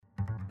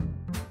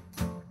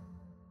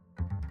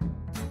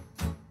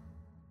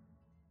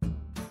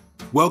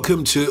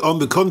Welcome to On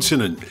the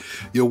Continent,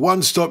 your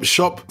one-stop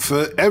shop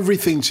for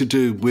everything to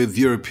do with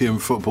European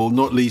football,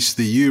 not least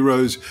the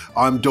Euros.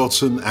 I'm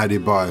Dotun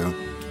Adebayo.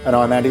 And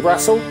I'm Andy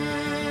Brassel.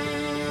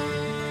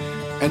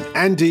 And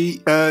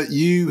Andy,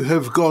 you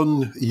have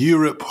gone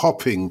Europe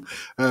hopping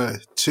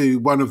to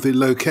one of the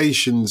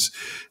locations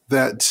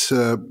that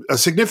are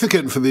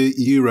significant for the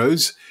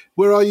Euros.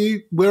 Where are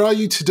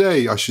you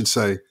today, I should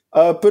say?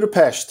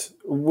 Budapest,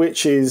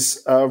 which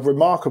is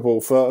remarkable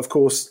for, of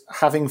course,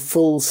 having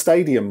full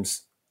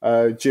stadiums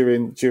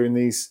during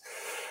these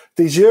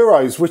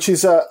Euros, which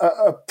is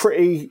a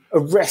pretty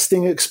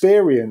arresting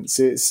experience.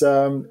 It's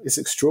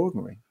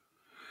extraordinary.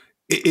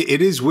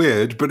 It is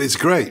weird, but it's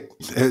great.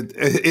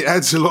 It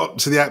adds a lot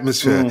to the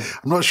atmosphere.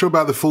 I'm not sure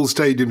about the full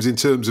stadiums in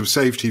terms of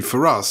safety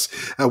for us.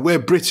 We're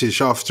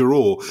British, after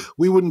all.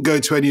 We wouldn't go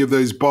to any of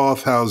those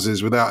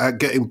bathhouses without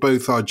getting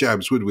both our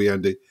jabs, would we,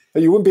 Andy?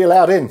 You wouldn't be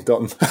allowed in,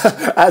 Don,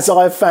 as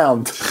I've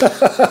found.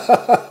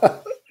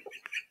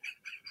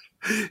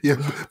 Yeah,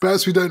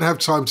 perhaps we don't have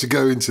time to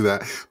go into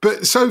that.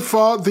 But so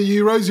far, the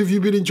Euros, have you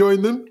been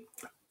enjoying them?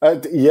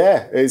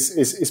 Yeah,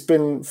 it's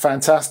been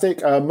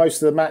fantastic.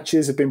 Most of the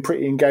matches have been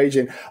pretty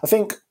engaging. I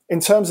think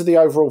in terms of the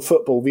overall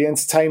football, the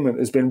entertainment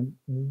has been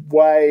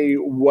way,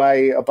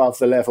 way above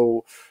the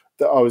level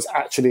that I was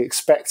actually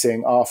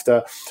expecting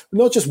after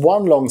not just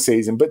one long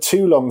season, but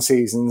two long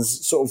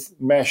seasons sort of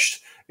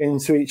meshed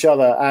into each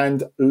other,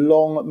 and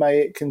long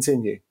may it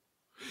continue.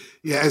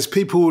 Yeah, as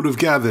people would have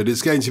gathered,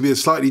 it's going to be a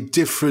slightly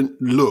different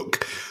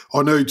look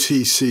on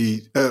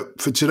OTC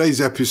for today's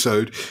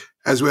episode,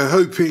 as we're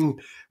hoping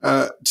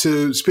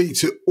to speak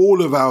to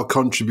all of our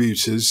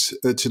contributors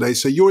today.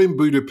 So you're in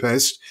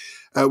Budapest.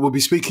 We'll be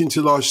speaking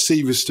to Lars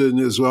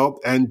Sivertsen as well,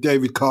 and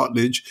David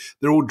Cartledge.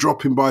 They're all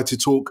dropping by to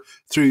talk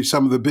through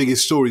some of the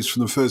biggest stories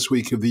from the first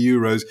week of the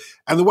Euros.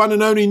 And the one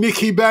and only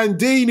Nicky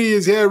Bandini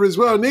is here as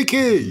well.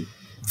 Nicky!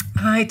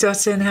 Hi,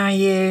 Dotun. How are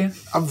you?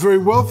 I'm very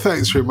well,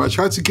 thanks very much.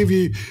 I had to give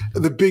you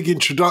the big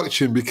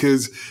introduction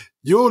because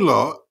your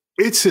lot,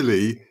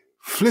 Italy,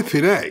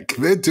 flipping heck,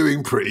 they're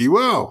doing pretty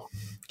well.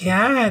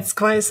 Yeah, it's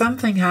quite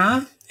something,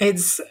 huh?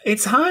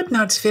 It's hard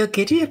not to feel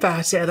giddy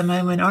about it at the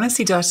moment,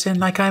 honestly, Dotun.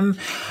 Like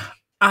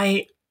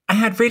I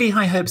had really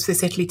high hopes for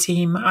this Italy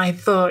team. I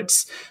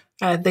thought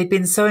they'd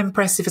been so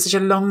impressive for such a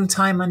long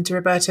time under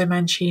Roberto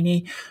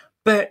Mancini.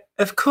 But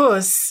of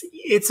course,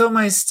 it's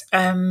almost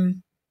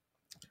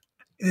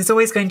there's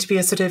always going to be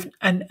a sort of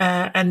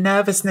a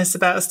nervousness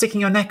about sticking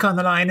your neck on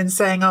the line and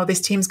saying, oh,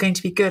 this team's going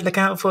to be good, look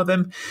out for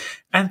them,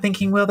 and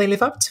thinking, will they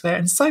live up to it?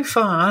 And so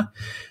far,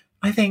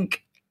 I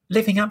think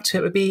living up to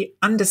it would be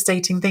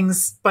understating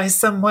things by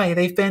some way.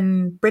 They've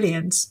been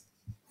brilliant.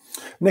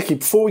 Nicky,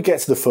 before we get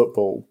to the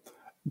football,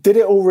 did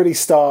it already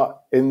start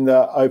in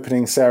the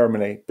opening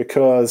ceremony?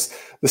 Because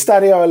the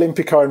Stadio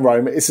Olimpico in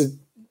Rome, it's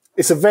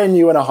a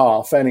venue and a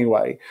half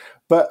anyway,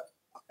 but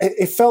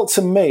it felt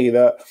to me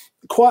that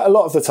quite a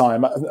lot of the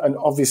time, and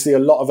obviously a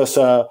lot of us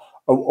are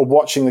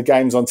watching the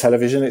games on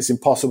television. It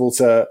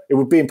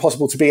would be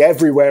impossible to be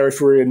everywhere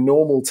if we were in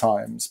normal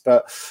times.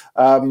 But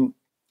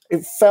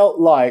it felt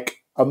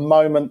like a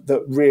moment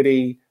that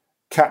really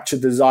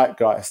captured the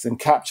zeitgeist and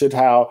captured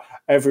how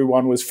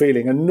everyone was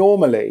feeling. And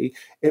normally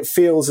it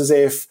feels as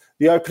if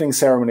the opening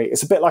ceremony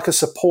is a bit like a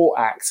support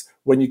act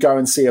when you go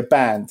and see a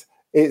band.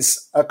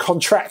 It's a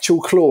contractual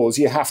clause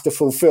you have to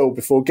fulfill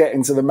before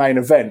getting to the main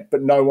event,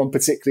 but no one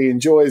particularly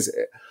enjoys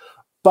it.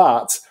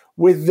 But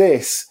with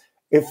this,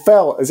 it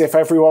felt as if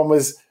everyone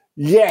was,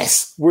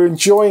 yes, we're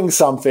enjoying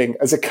something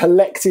as a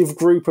collective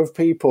group of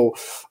people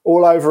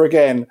all over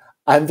again.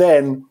 And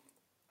then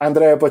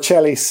Andrea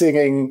Bocelli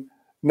singing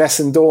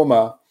Nessun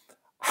Dorma.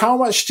 How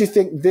much do you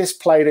think this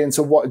played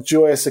into what a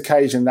joyous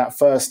occasion that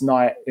first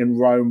night in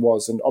Rome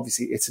was? And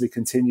obviously Italy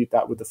continued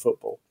that with the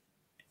football.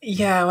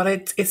 Yeah, well,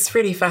 it's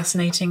really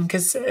fascinating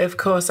because, of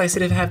course, I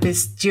sort of have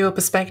this dual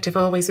perspective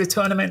always with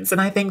tournaments. And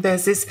I think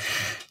there's this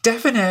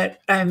definite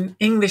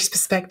English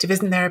perspective,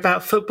 isn't there,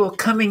 about football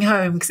coming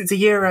home because it's a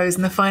Euros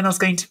and the final's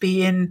going to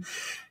be in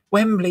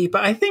Wembley.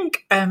 But I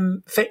think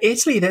for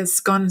Italy, that's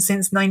gone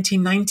since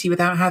 1990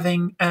 without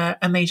having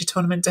a major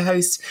tournament to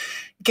host,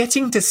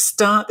 getting to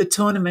start the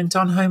tournament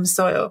on home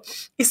soil,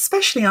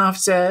 especially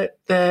after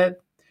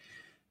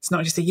it's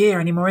not just a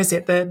year anymore, is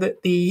it? The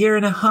year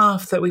and a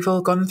half that we've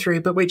all gone through,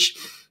 but which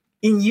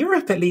in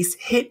Europe at least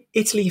hit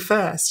Italy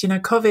first. You know,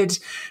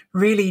 COVID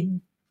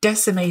really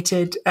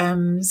decimated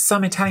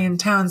some Italian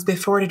towns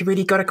before it had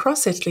really got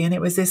across Italy. And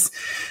it was this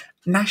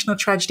national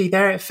tragedy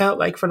there, it felt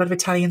like, for a lot of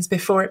Italians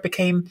before it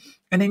became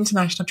an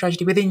international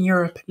tragedy within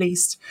Europe at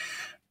least.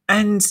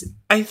 And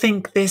I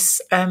think this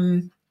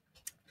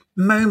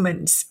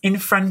moment in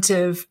front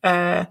of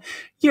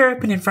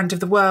Europe and in front of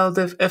the world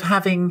of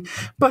having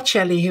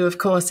Bocelli, who of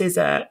course is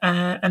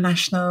a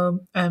national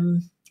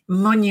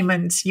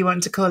monument, you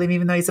want to call him,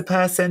 even though he's a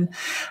person,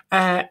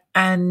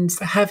 and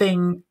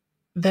having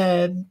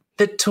the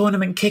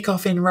tournament kick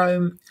off in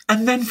Rome,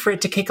 and then for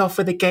it to kick off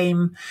with a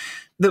game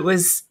that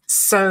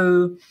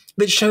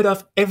showed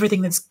off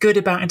everything that's good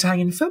about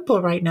Italian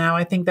football right now.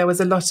 I think there was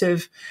a lot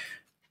of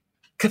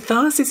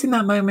catharsis in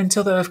that moment,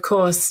 although of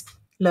course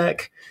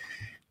look,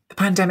 the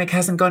pandemic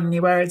hasn't gone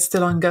anywhere. It's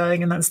still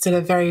ongoing, and that's still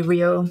a very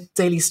real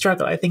daily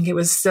struggle. I think it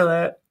was still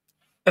a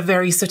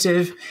very sort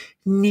of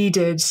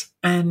needed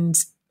and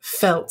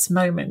felt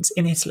moment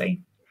in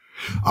Italy.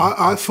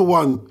 I for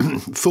one,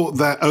 thought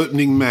that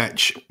opening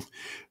match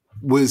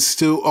was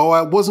still,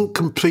 I wasn't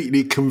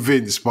completely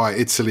convinced by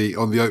Italy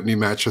on the opening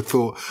match. I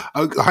thought,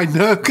 I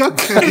know,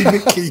 okay,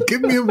 Nicky,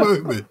 give me a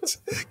moment.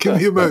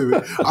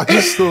 I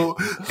just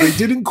thought they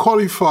didn't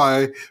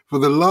qualify for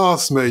the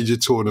last major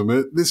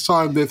tournament. This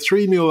time they're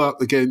 3-0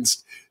 up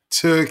against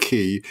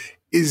Turkey.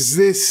 Is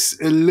this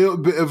a little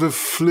bit of a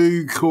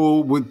fluke,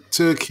 or with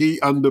Turkey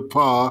under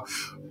par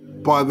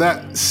by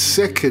that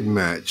second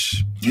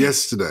match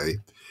yesterday?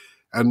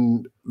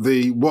 And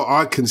what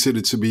I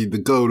consider to be the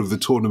goal of the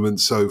tournament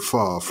so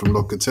far from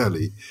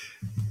Locatelli,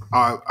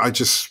 I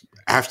just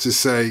have to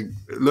say,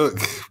 look,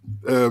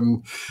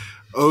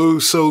 oh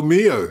so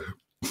mio.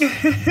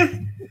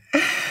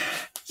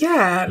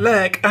 Yeah,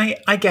 look,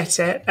 I get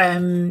it.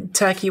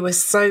 Turkey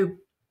was so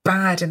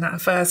bad in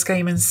that first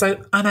game and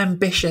so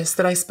unambitious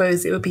that I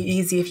suppose it would be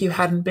easy if you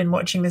hadn't been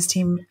watching this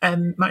team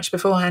much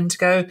beforehand to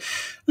go,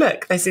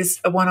 look, this is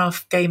a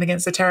one-off game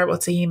against a terrible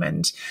team,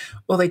 and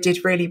all they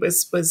did really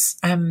was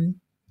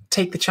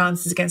take the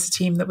chances against a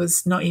team that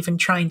was not even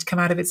trying to come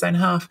out of its own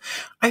half.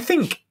 I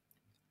think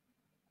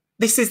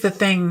this is the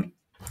thing.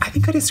 I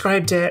think I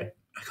described it.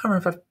 I can't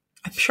remember.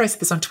 I'm sure I said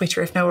this on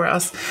Twitter, if nowhere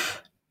else.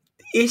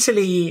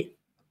 Italy,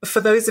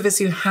 for those of us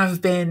who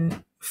have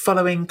been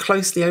following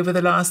closely over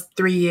the last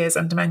 3 years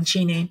under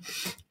Mancini,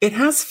 it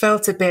has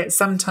felt a bit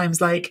sometimes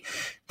like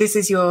this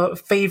is your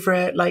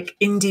favorite like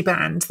indie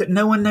band that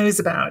no one knows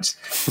about,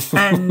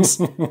 and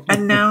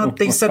now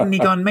they've suddenly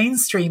gone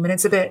mainstream, and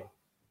it's a bit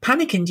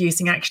panic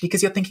inducing actually,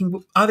 because you're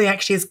thinking, are they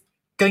actually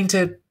going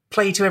to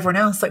play to everyone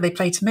else like they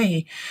play to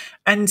me?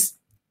 And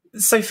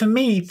so for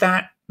me,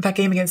 that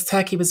game against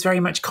Turkey was very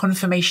much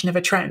confirmation of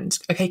a trend,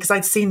 okay, because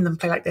I'd seen them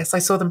play like this. I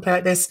saw them play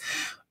like this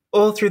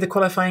all through the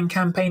qualifying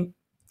campaign,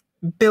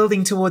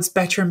 building towards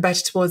better and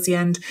better towards the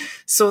end.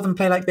 Saw them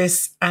play like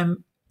this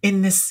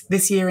in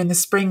this year in the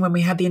spring when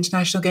we had the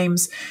international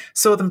games.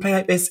 Saw them play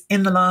like this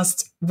in the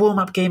last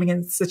warm-up game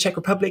against the Czech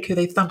Republic, who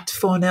they thumped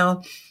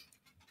 4-0.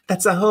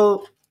 That's a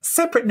whole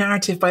separate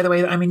narrative, by the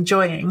way, that I'm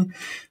enjoying,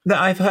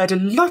 that I've heard a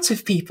lot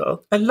of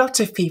people,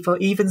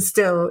 even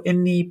still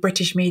in the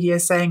British media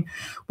saying,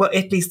 well,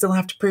 Italy still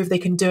have to prove they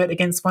can do it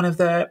against one of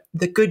the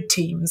good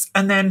teams.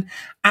 And then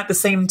at the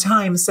same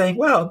time saying,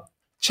 well,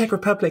 Czech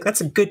Republic,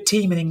 that's a good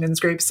team in England's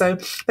group. So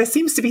there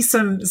seems to be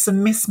some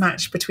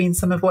mismatch between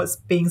some of what's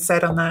being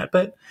said on that.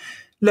 But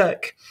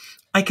look,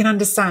 I can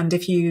understand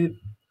if you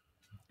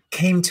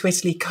came to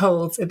Italy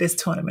cold at this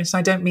tournament. And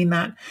I don't mean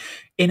that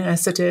in a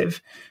sort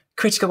of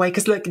critical way,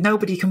 because look,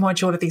 nobody can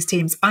watch all of these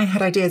teams. I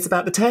had ideas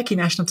about the Turkey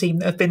national team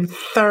that have been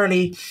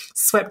thoroughly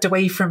swept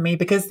away from me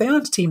because they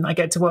aren't a team that I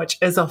get to watch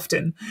as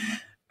often.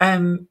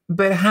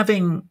 But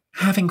having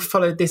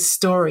followed this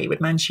story with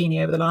Mancini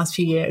over the last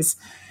few years,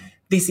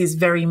 this is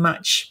very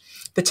much,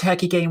 the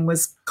Turkey game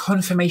was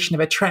confirmation of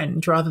a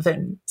trend rather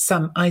than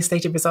some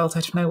isolated result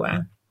out of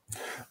nowhere.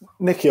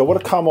 Nicky, I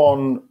want to come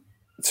on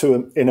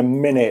to in a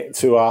minute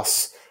to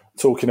us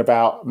talking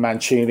about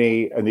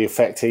Mancini and the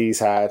effect he's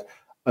had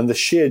and the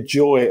sheer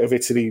joy of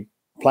Italy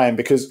playing,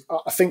 because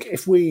I think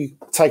if we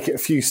take it a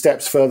few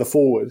steps further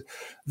forward,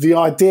 the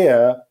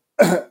idea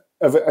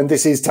of, and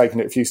this is taking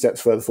it a few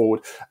steps further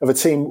forward, of a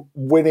team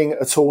winning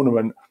a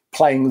tournament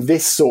playing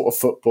this sort of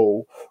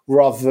football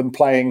rather than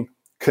playing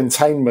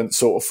containment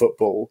sort of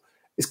football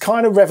is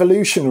kind of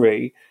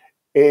revolutionary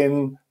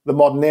in the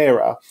modern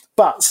era.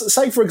 But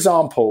say, for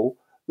example,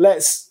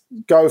 let's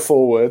go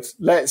forward.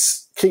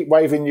 Let's keep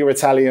waving your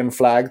Italian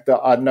flag that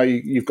I know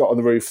you've got on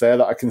the roof there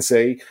that I can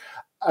see.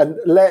 And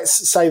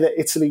let's say that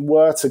Italy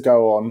were to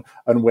go on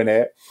and win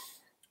it.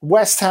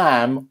 West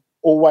Ham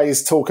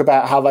always talk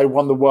about how they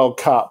won the World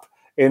Cup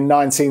in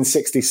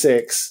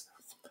 1966.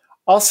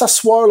 Are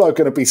Sassuolo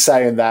going to be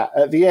saying that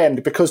at the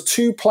end? Because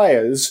two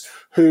players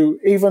who,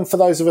 even for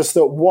those of us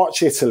that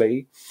watch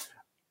Italy,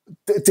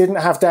 didn't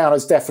have down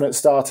as definite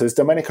starters,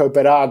 Domenico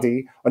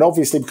Berardi, and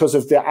obviously because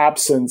of the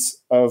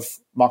absence of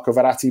Marco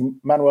Verratti,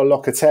 Manuel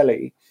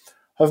Locatelli,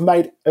 have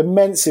made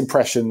immense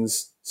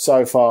impressions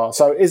so far.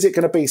 So is it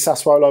going to be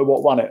Sassuolo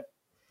what won it?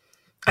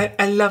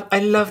 I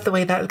love the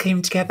way that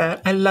came together.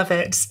 I love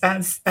it.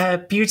 As a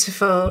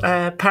beautiful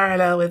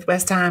parallel with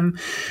West Ham.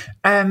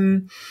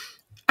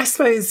 I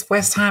suppose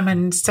West Ham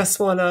and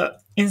Sassuolo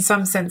in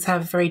some sense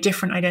have very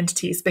different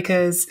identities,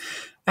 because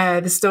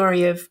the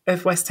story of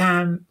West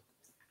Ham,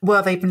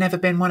 well, they've never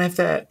been one of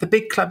the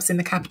big clubs in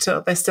the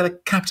capital. They're still a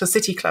capital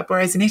city club,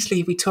 whereas in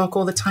Italy, we talk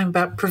all the time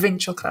about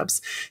provincial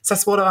clubs.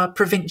 Sassuolo are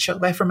provincial.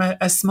 They're from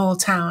a small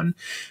town.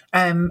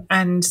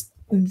 And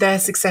their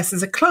success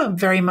as a club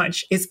very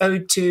much is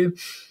owed to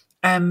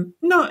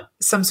not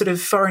some sort of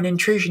foreign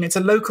intrusion. It's a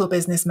local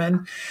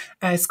businessman,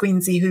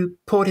 Squeensy, who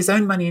poured his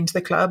own money into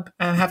the club,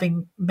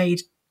 having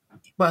made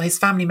his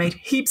family made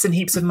heaps and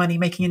heaps of money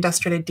making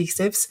industrial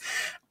adhesives,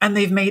 and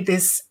they've made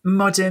this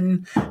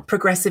modern,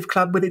 progressive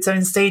club with its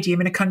own stadium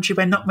in a country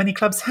where not many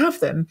clubs have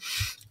them.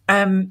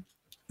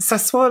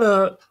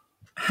 Sassuolo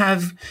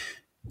have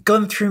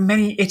gone through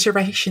many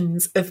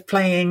iterations of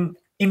playing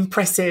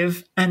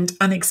impressive and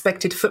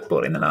unexpected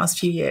football in the last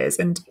few years.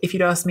 And if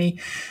you'd asked me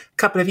a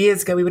couple of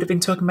years ago, we would have been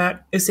talking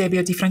about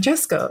Eusebio Di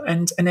Francesco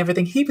and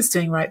everything he was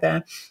doing right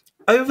there.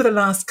 Over the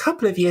last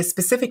couple of years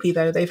specifically,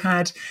 though, they've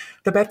had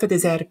Roberto De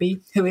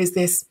Zerbi, who is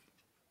this,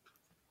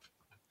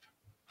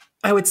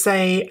 I would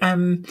say,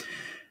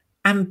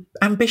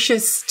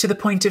 ambitious to the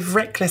point of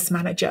reckless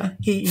manager.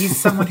 He's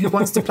someone who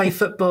wants to play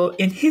football.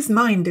 In his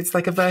mind, it's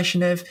like a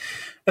version of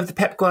the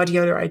Pep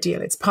Guardiola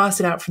ideal. It's pass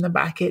it out from the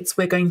back. It's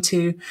we're going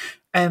to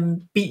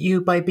beat you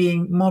by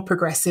being more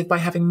progressive, by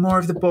having more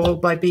of the ball,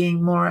 by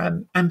being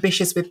more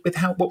ambitious with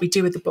what we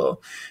do with the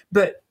ball.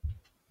 But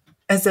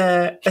as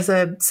a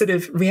sort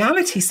of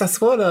reality,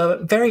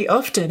 Sassuolo, very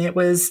often it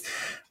was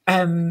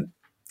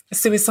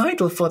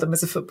suicidal for them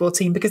as a football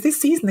team, because this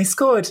season they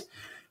scored,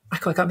 I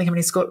can't think how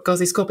many goals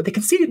they scored, but they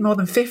conceded more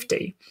than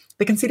 50.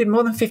 They conceded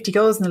more than 50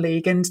 goals in the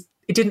league, and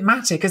it didn't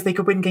matter because they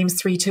could win games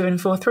 3-2 and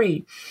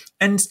 4-3.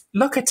 And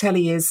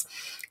Locatelli is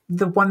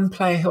the one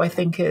player who I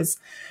think has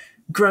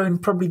grown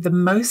probably the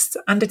most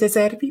under De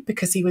Zerbi,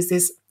 because he was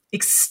this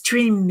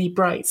extremely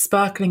bright,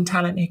 sparkling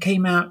talent who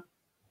came out,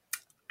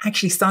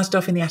 actually started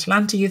off in the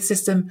Atalanta youth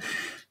system,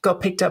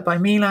 got picked up by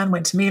Milan,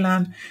 went to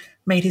Milan,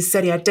 made his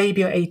Serie A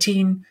debut at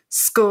 18,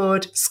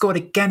 scored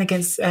again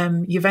against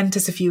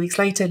Juventus a few weeks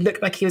later,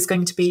 looked like he was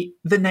going to be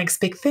the next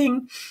big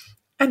thing.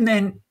 And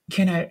then,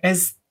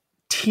 as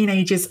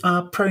teenagers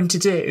are prone to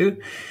do,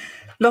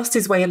 lost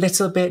his way a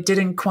little bit,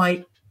 didn't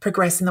quite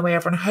progress in the way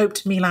everyone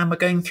hoped. Milan were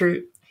going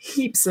through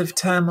heaps of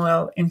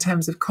turmoil in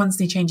terms of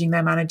constantly changing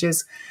their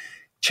managers,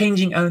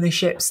 changing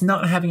ownerships,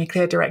 not having a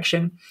clear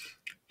direction.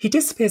 He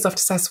disappears off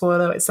to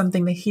Sassuolo. It's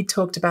something that he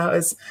talked about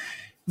as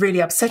really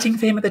upsetting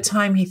for him at the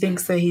time. He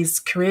thinks that his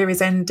career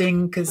is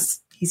ending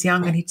because he's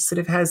young and he sort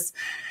of has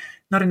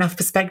not enough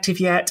perspective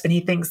yet. And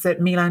he thinks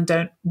that Milan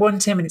don't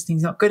want him and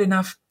he's not good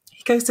enough.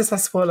 He goes to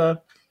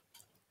Sassuolo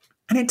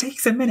and it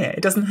takes a minute.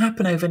 It doesn't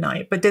happen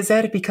overnight. But De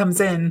Zerbi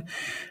comes in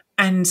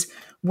and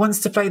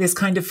wants to play this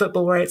kind of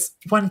football where it's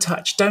one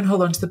touch, don't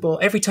hold on to the ball.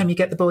 Every time you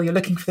get the ball, you're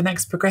looking for the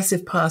next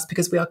progressive pass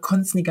because we are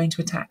constantly going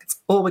to attack.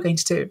 It's all we're going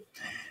to do.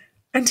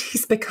 And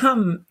he's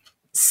become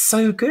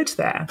so good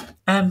there.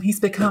 He's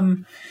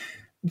become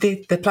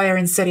the player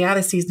in Serie A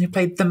this season who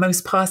played the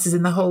most passes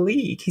in the whole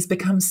league. He's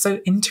become so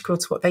integral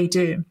to what they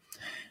do.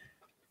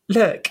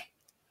 Look,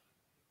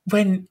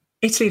 when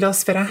Italy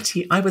lost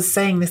Verratti, I was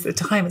saying this at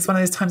the time. It's one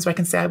of those times where I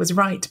can say I was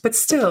right. But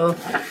still,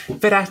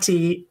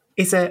 Verratti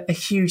is a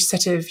huge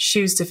set of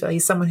shoes to fill.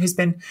 He's someone who's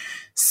been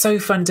so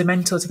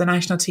fundamental to the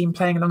national team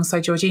playing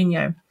alongside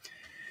Jorginho.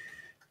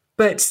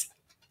 But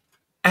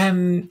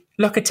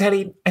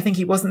Locatelli, I think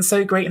he wasn't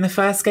so great in the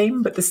first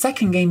game, but the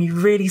second game you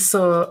really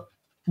saw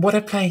what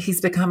a player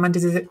he's become under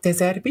De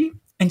Zerbi,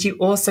 and you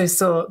also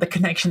saw the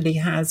connection that he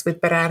has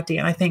with Berardi.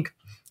 And I think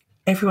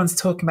everyone's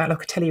talking about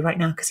Locatelli right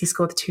now because he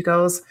scored the 2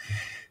 goals.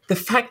 The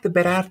fact that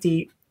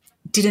Berardi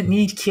didn't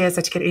need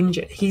Chiesa to get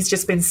injured, he's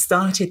just been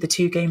started the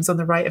 2 games on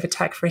the right of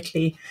attack for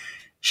Italy,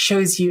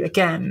 shows you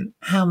again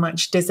how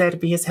much De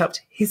Zerbi has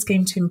helped his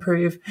game to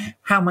improve,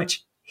 how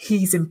much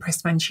he's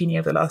impressed Mancini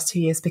over the last 2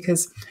 years.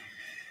 Because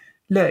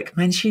look,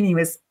 Mancini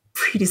was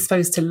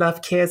predisposed to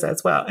love Chiesa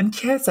as well. And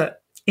Chiesa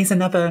is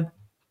another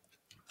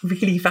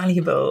really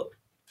valuable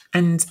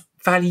and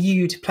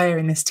valued player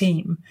in this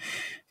team.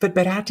 But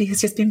Berardi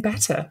has just been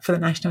better for the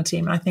national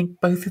team. And I think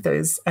both of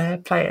those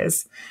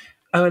players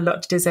owe a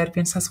lot to De Zerbi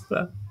and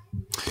Sassuolo.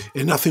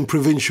 And nothing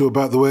provincial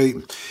about the way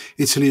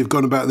Italy have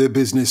gone about their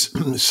business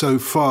so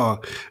far.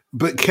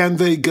 But can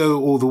they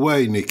go all the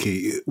way,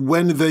 Nikki?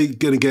 When are they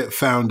going to get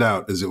found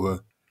out, as it were?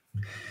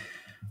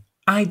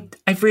 I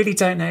really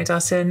don't know,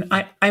 Dutton.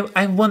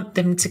 I want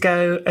them to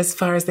go as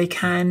far as they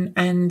can,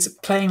 and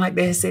playing like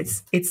this,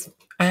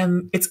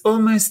 it's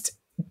almost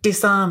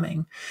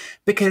disarming,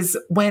 because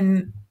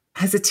when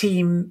has a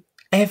team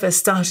ever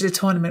started a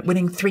tournament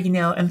winning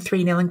 3-0 and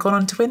 3-0 and gone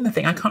on to win the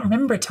thing? I can't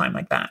remember a time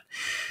like that.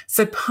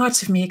 So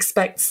part of me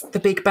expects the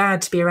big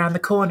bad to be around the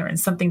corner and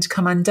something to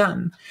come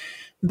undone.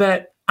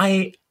 But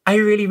I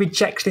really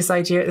reject this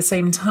idea at the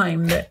same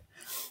time that,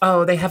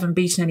 oh, they haven't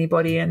beaten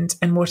anybody and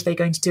what are they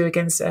going to do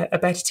against a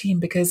better team?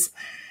 Because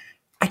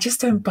I just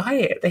don't buy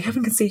it. They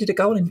haven't conceded a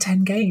goal in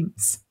 10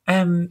 games.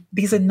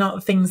 These are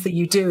not things that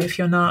you do if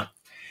you're not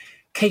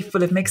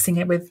capable of mixing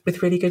it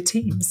with really good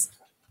teams.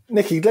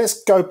 Nikki,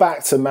 let's go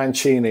back to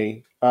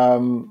Mancini. I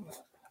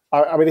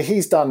mean,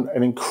 he's done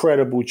an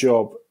incredible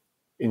job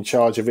in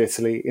charge of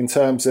Italy in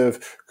terms of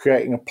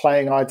creating a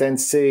playing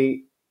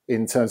identity,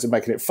 in terms of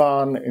making it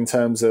fun, in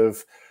terms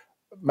of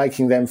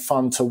making them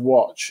fun to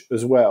watch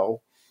as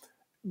well.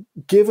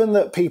 Given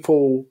that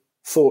people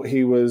thought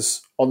he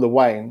was on the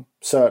wane,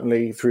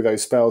 certainly through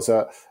those spells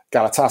at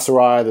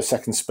Galatasaray, the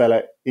second spell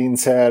at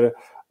Inter,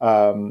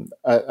 and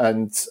then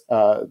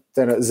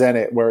at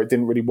Zenit, where it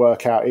didn't really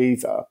work out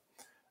either,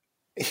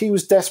 he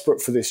was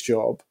desperate for this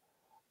job.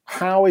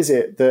 How is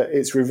it that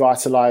it's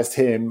revitalised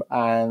him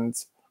and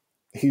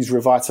he's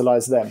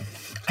revitalised them?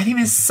 I think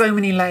there's so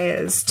many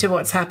layers to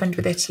what's happened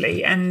with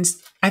Italy. And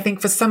I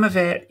think for some of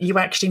it, you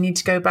actually need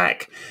to go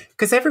back,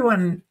 because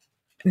everyone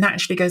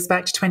naturally goes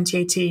back to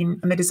 2018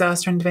 and the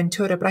disaster under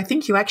Ventura. But I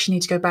think you actually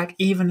need to go back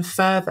even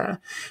further.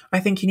 I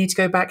think you need to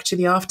go back to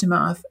the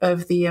aftermath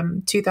of the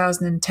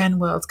 2010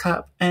 World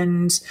Cup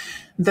and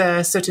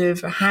the sort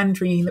of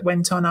hand-wringing that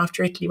went on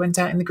after Italy went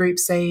out in the group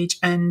stage,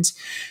 and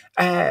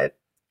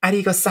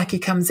Arrigo Sacchi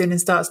comes in and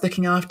starts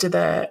looking after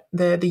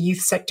the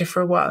youth sector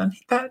for a while. And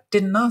that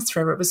didn't last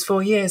forever. It was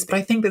 4 years. But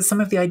I think that some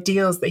of the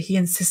ideals that he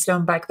insisted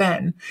on back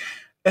then,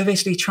 of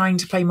Italy trying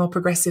to play more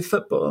progressive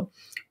football,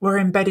 were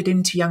embedded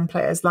into young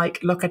players like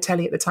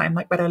Locatelli at the time,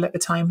 like Barella at the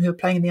time, who were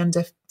playing in the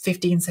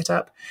under-15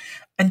 setup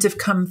and have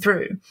come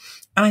through.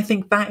 And I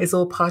think that is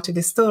all part of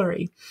this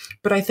story.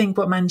 But I think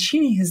what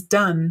Mancini has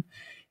done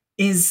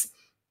is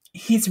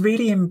he's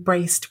really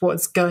embraced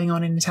what's going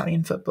on in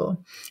Italian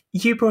football.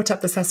 You brought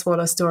up the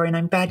Sassuolo story, and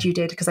I'm glad you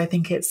did, because I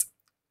think it's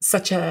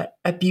such a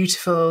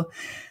beautiful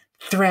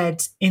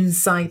thread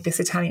inside this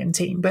Italian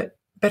team. But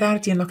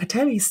Berardi and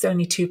Locatelli is still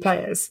only two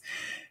players.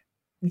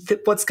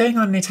 What's going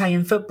on in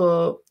Italian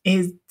football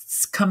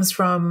comes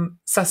from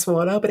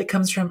Sassuolo, but it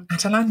comes from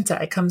Atalanta.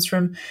 It comes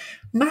from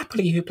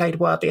Napoli, who played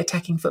wildly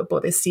attacking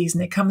football this season.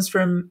 It comes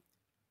from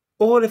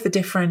all of the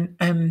different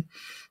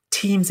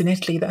teams in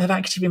Italy that have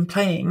actually been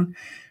playing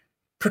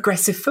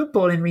progressive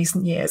football in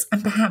recent years.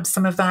 And perhaps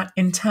some of that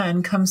in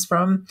turn comes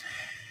from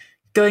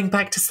going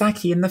back to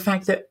Sacchi and the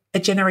fact that a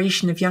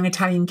generation of young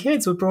Italian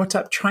kids were brought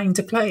up trying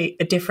to play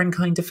a different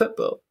kind of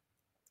football.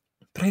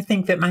 But I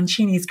think that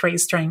Mancini's great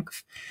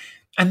strength,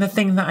 and the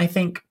thing that I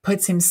think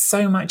puts him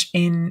so much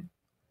in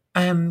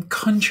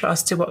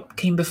contrast to what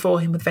came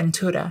before him with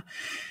Ventura,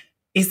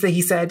 is that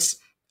he said,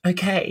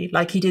 okay,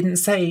 like he didn't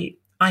say,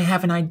 I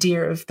have an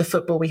idea of the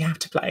football we have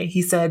to play.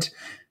 He said,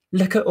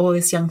 look at all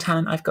this young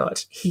talent I've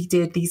got. He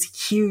did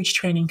these huge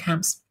training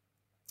camps,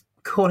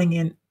 calling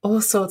in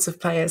all sorts of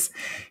players.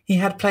 He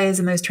had players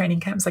in those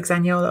training camps like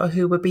Zaniolo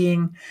who were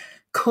being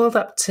called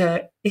up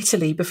to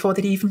Italy before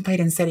they'd even played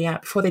in Serie A,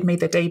 before they'd made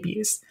their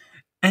debuts.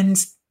 And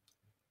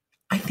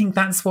I think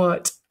that's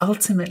what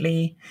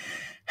ultimately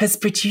has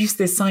produced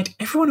this side.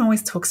 Everyone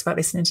always talks about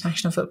this in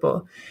international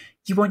football.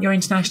 You want your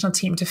international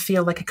team to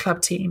feel like a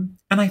club team.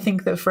 And I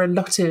think that for a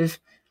lot of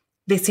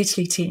this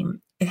Italy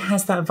team, it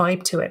has that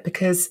vibe to it,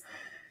 because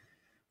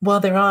while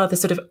there are the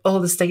sort of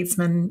older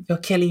statesmen, your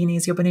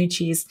Chiellinis, your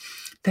Bonucci's,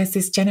 there's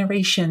this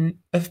generation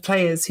of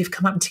players who've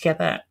come up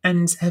together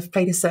and have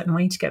played a certain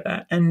way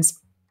together. And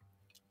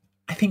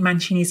I think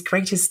Mancini's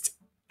greatest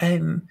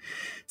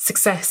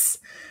success,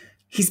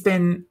 he's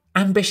been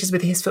ambitious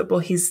with his football.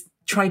 He's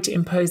tried to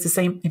introduce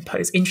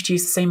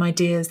the same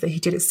ideas that he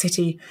did at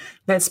City.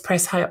 Let's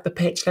press high up the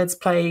pitch. Let's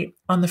play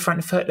on the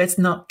front foot. Let's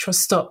not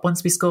trust stop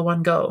once we score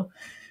one goal.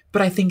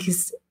 But I think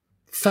his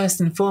first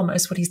and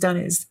foremost, what he's done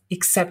is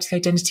accept the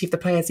identity of the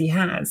players he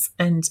has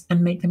and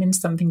make them into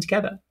something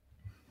together.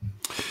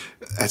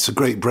 That's a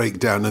great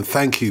breakdown, and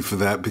thank you for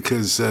that,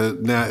 because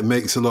now it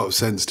makes a lot of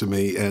sense to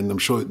me, and I'm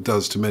sure it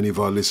does to many of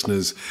our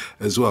listeners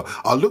as well.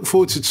 I look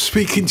forward to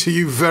speaking to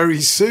you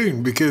very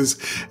soon, because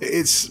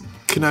it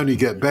can only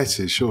get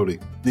better, surely.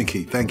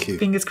 Nikki, thank you.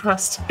 Fingers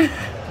crossed.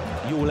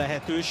 Jó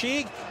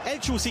lehetőség,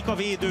 elcsúszik a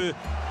védő,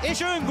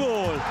 és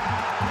öngól!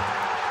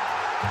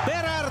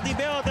 Berardi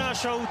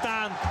beadása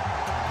után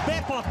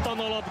bepattan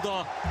a labda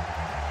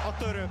a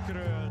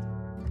törökről.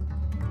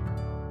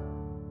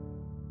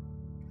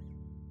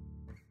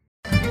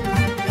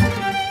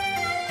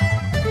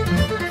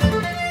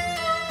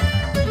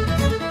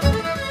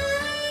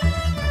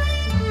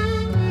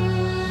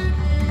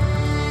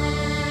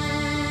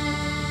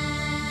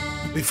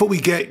 Before we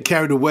get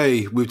carried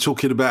away, we're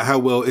talking about how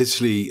well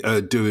Italy are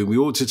doing. We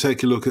ought to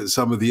take a look at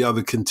some of the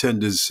other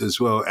contenders as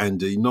well,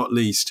 Andy, not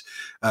least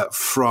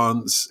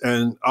France.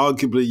 And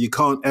arguably, you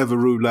can't ever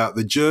rule out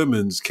the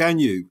Germans, can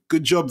you?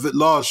 Good job that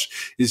Lars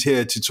is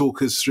here to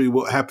talk us through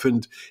what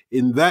happened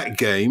in that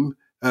game.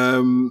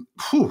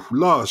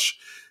 Lars,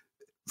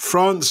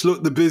 France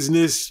looked the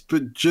business,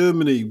 but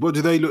Germany, what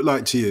do they look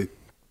like to you?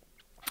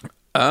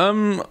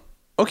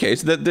 Okay,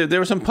 so there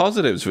were some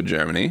positives for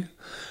Germany.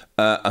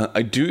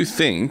 I do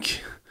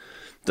think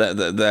that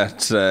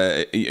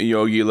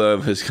Jogi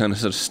Löw has kind of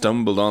sort of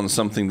stumbled on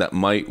something that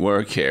might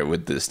work here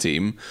with this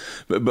team,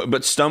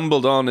 but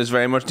stumbled on is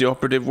very much the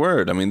operative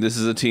word. I mean, this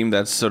is a team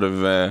that's sort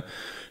of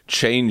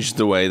changed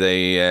the way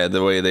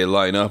they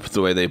line up,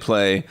 the way they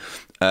play.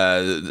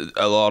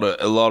 A lot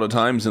of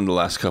times in the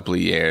last couple of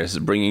years,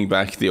 bringing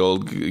back the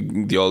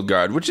old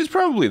guard, which is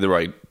probably the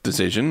right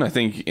decision. I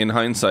think in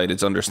hindsight,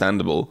 it's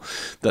understandable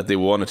that they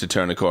wanted to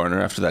turn a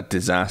corner after that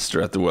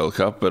disaster at the World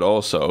Cup, but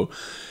also,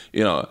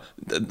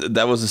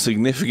 that was a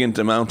significant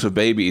amount of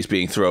babies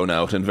being thrown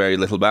out and very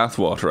little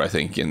bathwater, I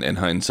think, in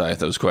hindsight.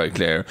 That was quite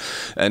clear.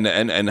 And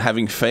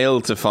having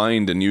failed to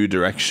find a new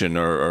direction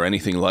or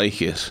anything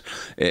like it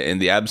in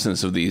the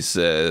absence of these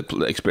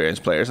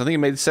experienced players, I think it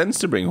made sense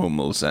to bring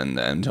Hummels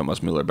and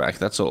Thomas Müller back.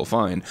 That's all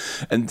fine.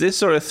 And this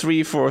sort of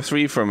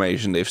 3-4-3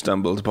 formation they've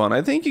stumbled upon,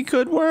 I think it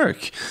could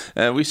work.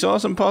 We saw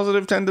some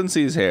positive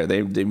tendencies here.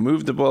 They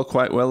moved the ball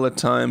quite well at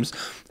times.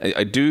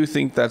 I do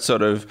think that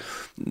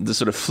the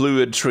sort of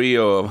fluid trio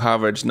of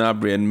Havertz,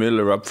 Gnabry and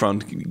Müller up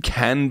front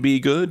can be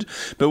good.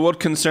 But what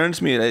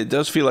concerns me, it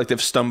does feel like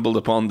they've stumbled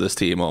upon this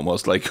team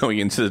almost, like going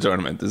into the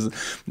tournament. This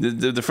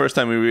is the first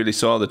time we really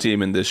saw the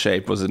team in this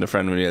shape was in the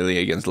friendly league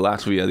against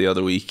Latvia the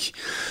other week.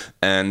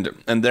 And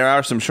there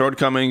are some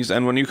shortcomings.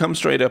 And when you come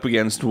straight up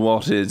against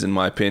what is, in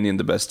my opinion,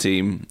 the best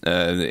team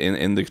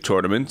in the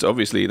tournament,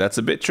 obviously that's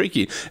a bit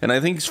tricky. And I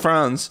think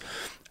France,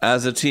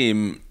 as a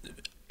team,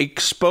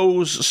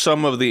 expose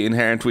some of the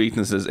inherent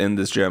weaknesses in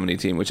this Germany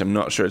team, which I'm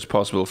not sure it's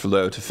possible for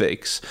Löw to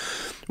fix.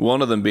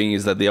 One of them being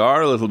is that they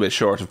are a little bit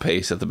short of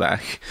pace at the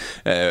back.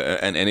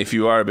 And if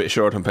you are a bit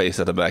short on pace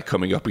at the back,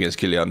 coming up against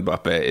Kylian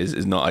Mbappe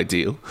is not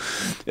ideal.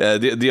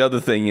 The other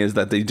thing is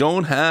that they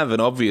don't have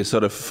an obvious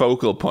sort of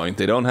focal point.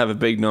 They don't have a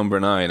big number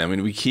 9. I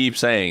mean, we keep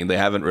saying they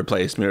haven't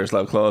replaced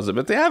Miroslav Klose,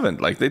 but they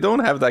haven't. Like, they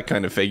don't have that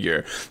kind of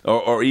figure.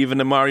 Or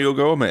even a Mario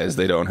Gomez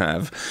they don't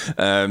have.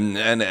 And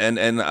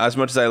as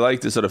much as I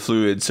like the sort of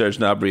fluid Serge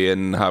Gnabry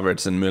and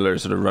Havertz and Müller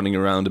sort of running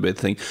around a bit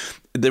thing,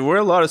 there were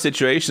a lot of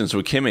situations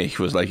where Kimmich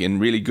was like in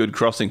really good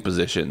crossing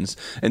positions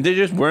and there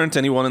just weren't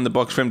anyone in the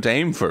box for him to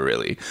aim for,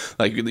 really.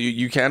 Like,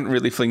 you can't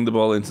really fling the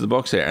ball into the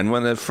box here. And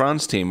when the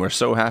France team were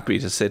so happy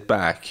to sit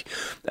back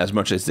as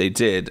much as they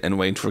did and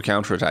wait for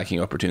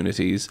counter-attacking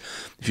opportunities,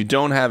 if you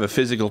don't have a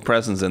physical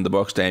presence in the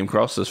box to aim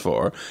crosses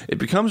for, it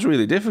becomes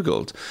really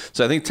difficult.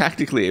 So I think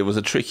tactically it was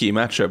a tricky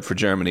matchup for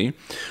Germany.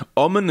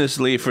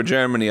 Ominously for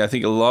Germany, I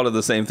think a lot of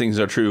the same things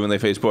are true when they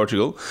face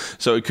Portugal.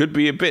 So it could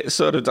be a bit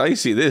sort of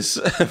dicey, this,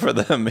 for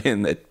them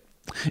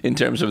in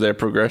terms of their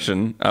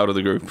progression out of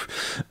the group.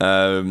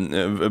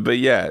 But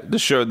yeah, the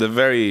short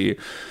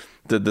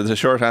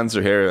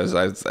answer here is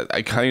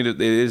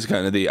it is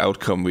kind of the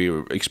outcome we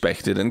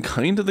expected and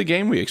kind of the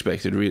game we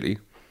expected, really.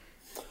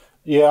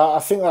 Yeah, I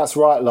think that's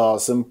right,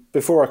 Lars. And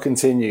before I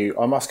continue,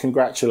 I must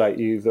congratulate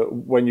you that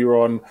when you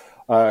were on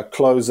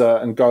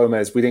Klose and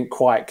Gomez, we didn't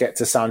quite get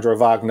to Sandro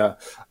Wagner,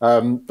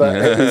 but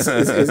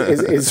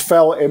it's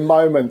felt in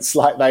moments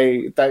like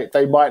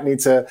they might need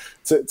to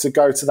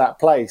go to that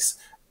place.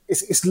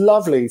 It's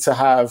lovely to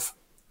have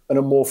an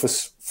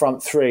amorphous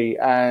front three,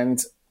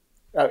 and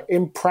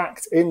in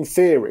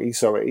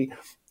theory,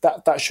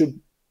 that should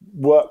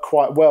work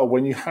quite well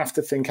when you have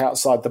to think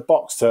outside the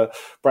box to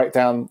break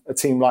down a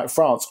team like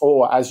France,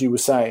 or as you were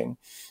saying,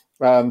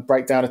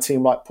 break down a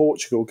team like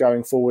Portugal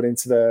going forward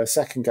into the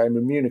second game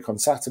in Munich on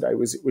Saturday,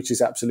 which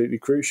is absolutely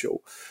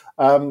crucial.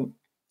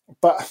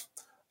 But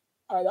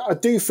I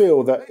do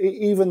feel that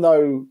even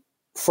though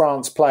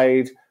France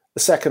played the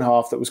second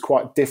half that was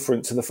quite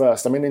different to the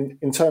first, I mean,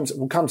 in terms,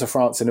 we'll come to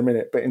France in a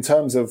minute, but in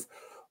terms of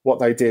what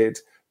they did,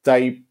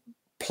 they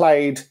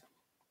played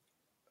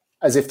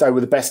as if they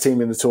were the best team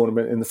in the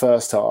tournament in the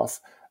first half.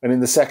 And in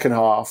the second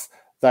half,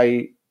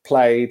 they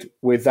played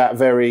with that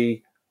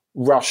very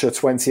Russia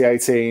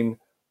 2018,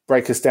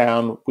 break us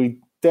down, we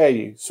dare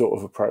you sort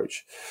of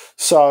approach.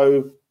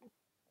 So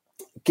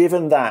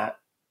given that,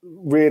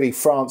 really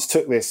France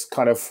took this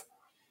kind of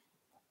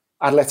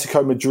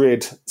Atletico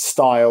Madrid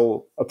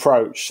style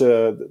approach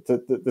to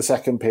the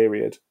second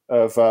period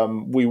of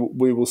we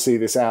will see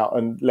this out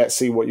and let's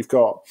see what you've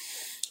got.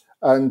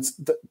 And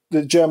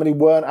the Germany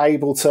weren't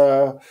able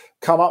to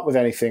come up with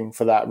anything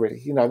for that, really.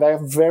 You know, they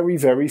have very,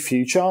 very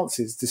few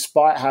chances,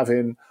 despite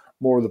having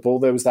more of the ball.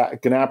 There was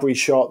that Gnabry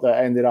shot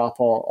that ended up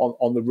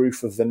on the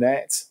roof of the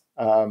net,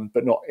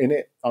 but not in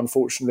it,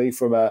 unfortunately,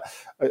 from a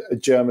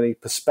Germany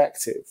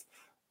perspective.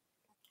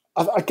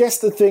 I guess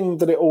the thing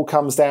that it all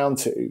comes down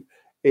to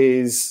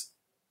is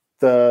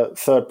the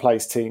third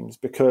place teams,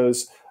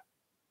 because,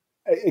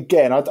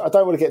 again, I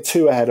don't want to get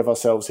too ahead of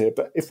ourselves here,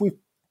 but if we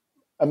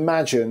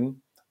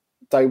imagine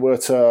they were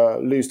to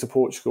lose to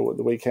Portugal at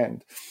the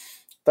weekend,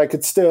 they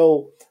could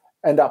still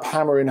end up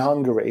hammering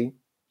Hungary.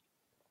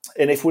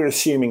 And if we're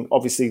assuming,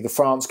 obviously, the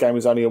France game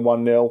was only a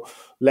 1-0,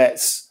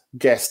 let's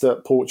guess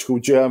that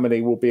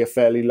Portugal-Germany will be a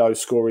fairly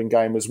low-scoring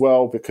game as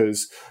well,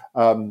 because,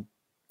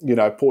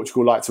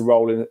 Portugal like to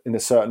roll in a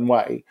certain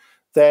way.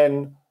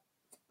 Then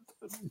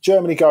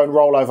Germany go and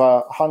roll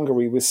over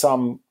Hungary with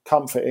some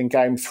comfort in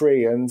game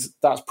 3, and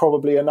that's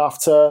probably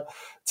enough to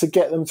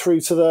get them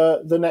through to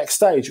the next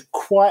stage.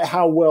 Quite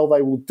how well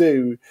they will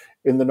do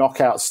in the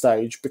knockout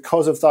stage,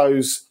 because of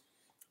those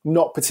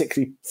not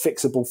particularly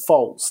fixable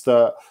faults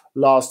that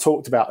Lars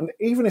talked about. And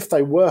even if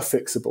they were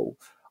fixable,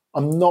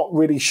 I'm not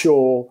really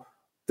sure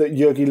that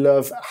Jogi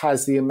Löw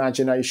has the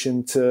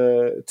imagination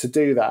to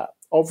do that.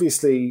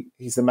 Obviously,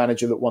 he's the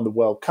manager that won the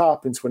World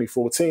Cup in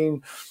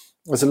 2014.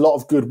 There's a lot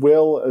of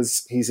goodwill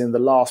as he's in the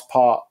last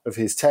part of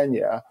his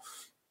tenure,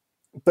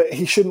 but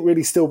he shouldn't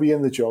really still be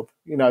in the job.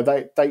 You know,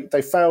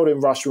 they failed in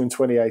Russia in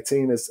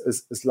 2018,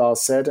 as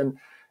Lars said, and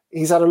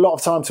he's had a lot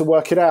of time to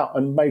work it out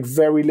and made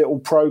very little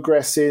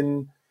progress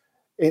in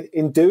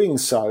doing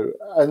so.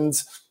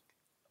 And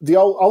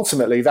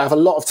ultimately, they have a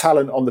lot of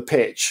talent on the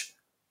pitch,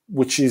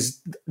 which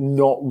is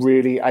not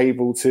really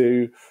able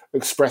to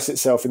express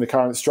itself in the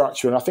current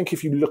structure. And I think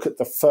if you look at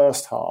the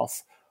first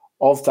half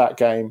of that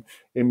game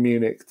in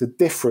Munich, the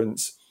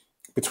difference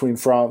between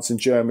France and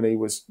Germany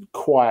was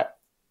quite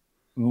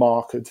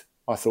marked,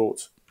 I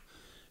thought.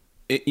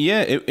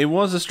 It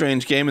was a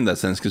strange game in that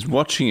sense, because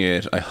watching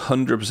it, I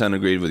 100%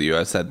 agreed with you.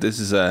 I said this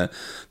is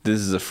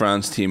a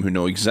France team who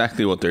know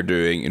exactly what they're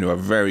doing and who are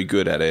very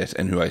good at it,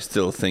 and who I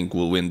still think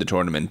will win the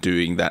tournament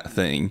doing that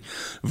thing,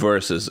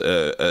 versus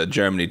a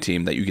Germany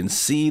team that you can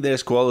see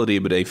there's quality,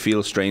 but they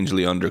feel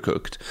strangely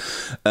undercooked.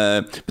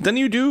 But then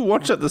you do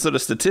watch at the sort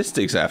of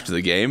statistics after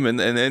the game,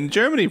 and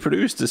Germany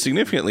produced a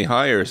significantly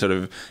higher sort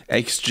of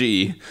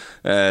XG,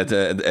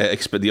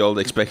 the old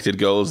expected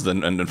goals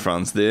than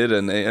France did,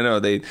 and you know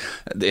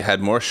they had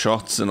more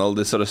shots and all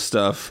this sort of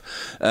stuff.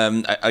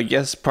 I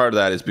guess part of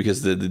that is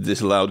because the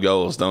disallowed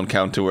goals don't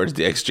count towards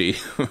the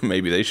XG.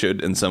 Maybe they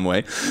should in some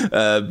way.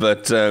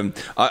 But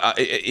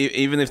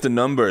even if the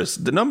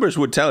numbers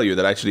would tell you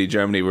that actually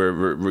Germany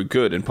were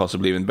good and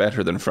possibly even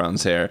better than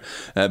France here.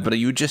 But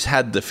you just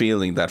had the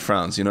feeling that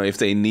France, you know, if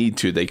they need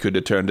to, they could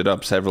have turned it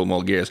up several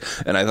more gears.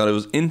 And I thought it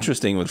was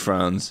interesting with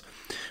France.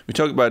 We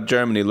talk about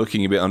Germany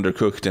looking a bit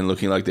undercooked and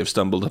looking like they've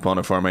stumbled upon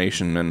a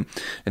formation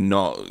and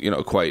not, you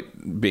know,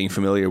 quite being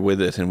familiar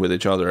with it and with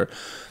each other.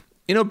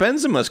 You know,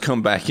 Benzema's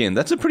come back in.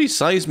 That's a pretty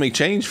seismic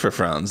change for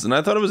France. And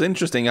I thought it was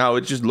interesting how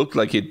it just looked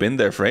like he'd been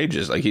there for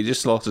ages. Like, he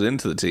just slotted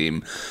into the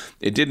team.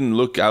 It didn't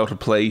look out of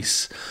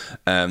place.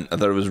 I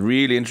thought it was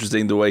really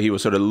interesting the way he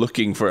was sort of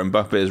looking for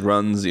Mbappe's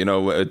runs, you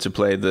know, to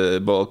play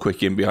the ball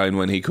quick in behind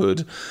when he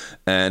could.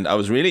 And I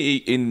was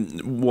really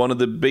one of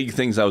the big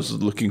things I was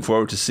looking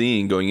forward to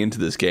seeing going into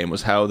this game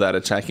was how that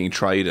attacking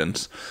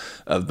trident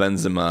of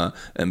Benzema,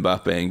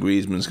 Mbappe and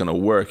Griezmann is going to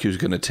work, who's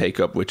going to take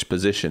up which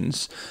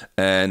positions.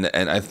 And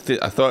I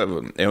thought,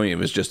 I mean, it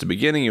was just the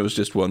beginning, it was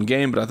just one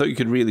game, but I thought you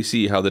could really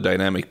see how the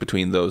dynamic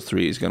between those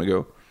three is going to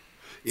go.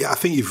 Yeah, I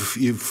think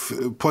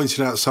you've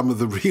pointed out some of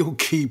the real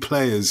key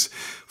players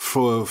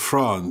for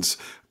France,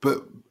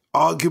 but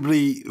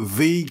arguably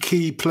the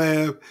key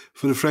player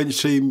for the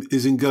French team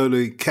is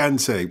N'Golo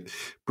Kante,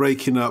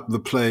 breaking up the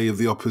play of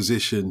the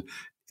opposition.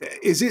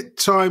 Is it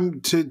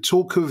time to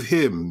talk of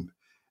him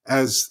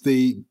as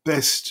the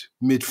best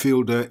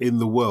midfielder in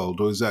the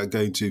world, or is that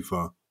going too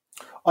far?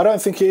 I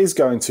don't think it is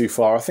going too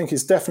far. I think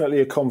it's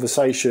definitely a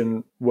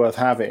conversation worth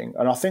having.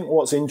 And I think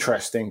what's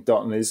interesting,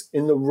 Dotton, is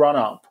in the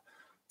run-up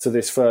to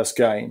this first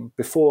game,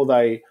 before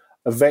they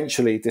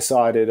eventually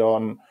decided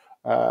on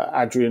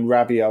Adrien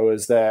Rabiot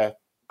as their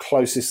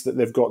closest that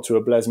they've got to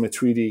a Blaise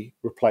Matuidi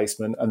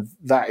replacement, and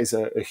that is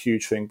a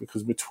huge thing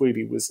because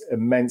Matuidi was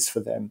immense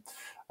for them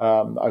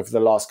over the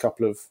last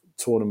couple of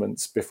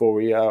tournaments before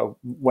he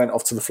went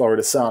off to the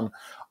Florida Sun.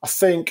 I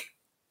think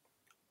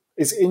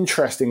it's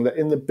interesting that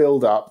in the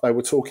build-up, they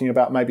were talking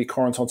about maybe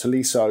Corentin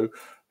Tolisso,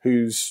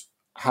 who's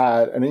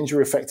had an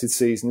injury-affected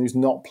season, who's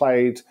not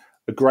played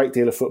a great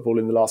deal of football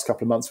in the last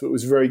couple of months, but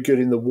was very good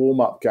in the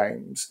warm-up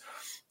games,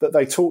 that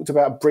they talked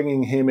about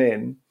bringing him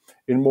in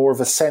more of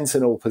a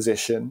sentinel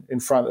position in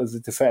front of the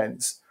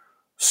defence,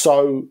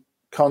 so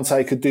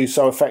Kante could do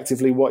so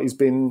effectively what he's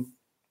been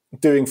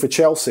doing for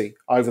Chelsea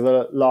over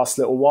the last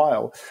little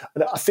while.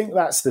 And I think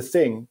that's the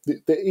thing.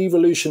 The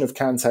evolution of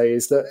Kante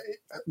is that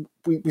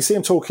we see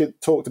him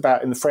talked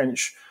about in the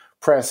French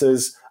press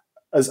as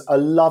a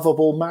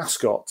lovable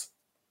mascot,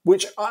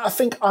 which I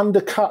think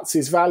undercuts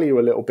his value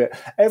a little bit.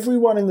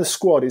 Everyone in the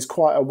squad is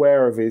quite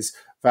aware of his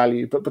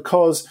value, but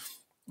because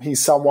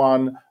he's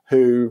someone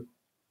who,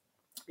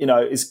 you know,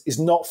 is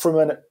not from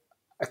an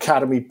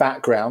academy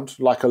background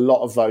like a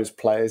lot of those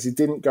players, he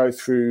didn't go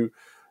through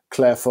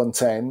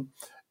Clairefontaine.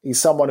 He's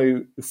someone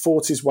who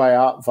fought his way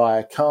up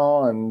via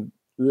Caen and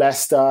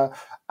Leicester,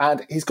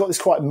 and he's got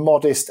this quite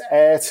modest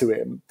air to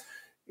him.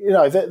 You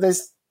know,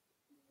 there's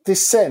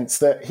this sense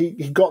that he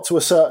got to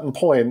a certain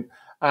point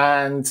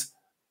and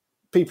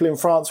people in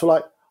France were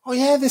like, oh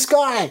yeah, this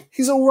guy,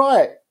 he's all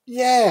right.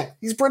 Yeah,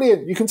 he's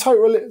brilliant. You can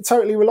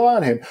totally rely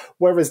on him.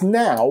 Whereas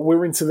now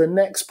we're into the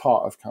next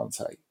part of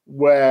Kante,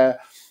 where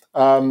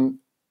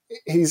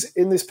he's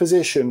in this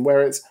position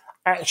where it's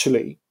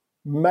actually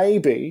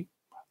maybe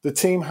the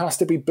team has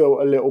to be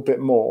built a little bit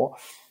more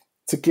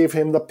to give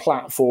him the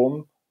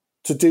platform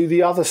to do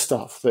the other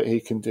stuff that he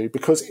can do.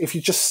 Because if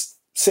you just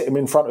sit him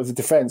in front of the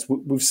defence,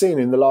 we've seen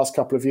in the last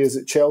couple of years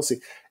at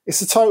Chelsea,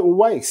 it's a total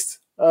waste.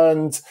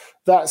 And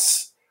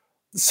that's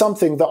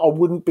something that I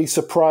wouldn't be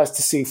surprised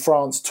to see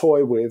France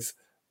toy with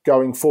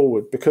going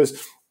forward.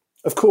 Because,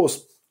 of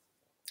course,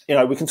 you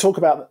know, we can talk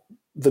about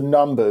the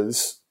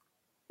numbers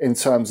in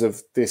terms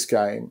of this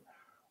game,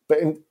 but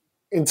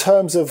in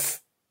terms of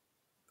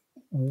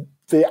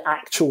the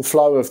actual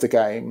flow of the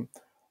game,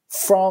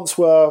 France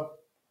were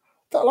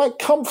like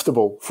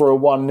comfortable for a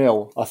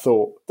 1-0, I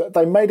thought.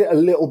 They made it a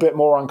little bit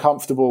more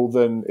uncomfortable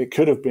than it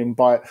could have been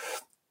by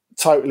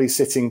totally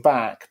sitting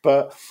back.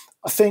 But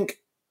I think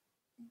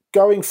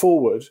going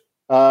forward,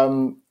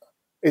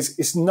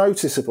 it's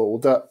noticeable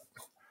that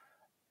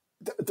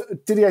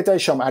Didier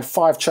Deschamps had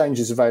 5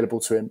 changes available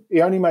to him.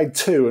 He only made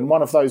 2, and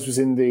one of those was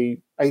in the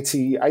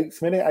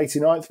 88th minute,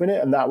 89th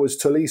minute, and that was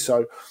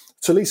Tolisso.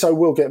 Tolisso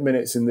will get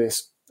minutes in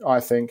this, I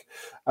think.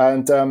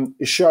 And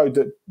it showed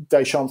that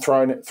Deschamps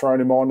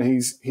throwing him on,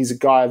 he's a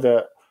guy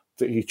that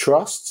he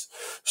trusts.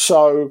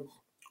 So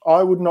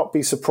I would not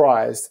be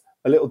surprised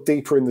a little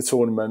deeper in the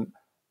tournament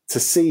to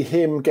see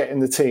him get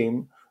in the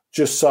team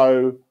just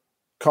so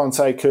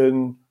Conte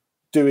can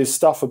do his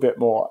stuff a bit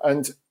more.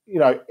 And,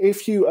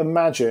 if you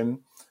imagine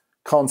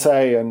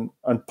Conte and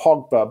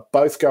Pogba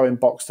both going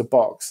box to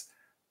box,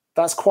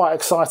 that's quite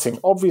exciting.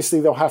 Obviously,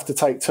 they'll have to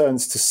take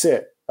turns to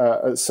sit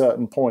at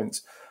certain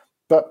points.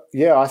 But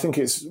yeah, I think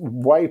it's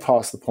way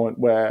past the point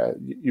where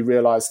you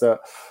realise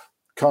that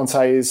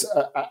Conte is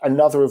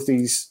another of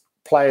these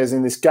players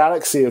in this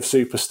galaxy of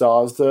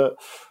superstars that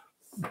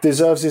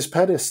deserves his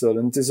pedestal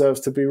and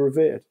deserves to be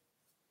revered.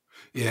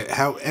 Yeah,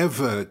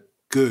 however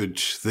good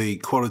the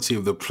quality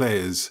of the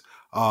players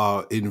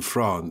are in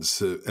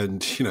France,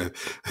 and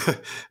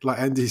like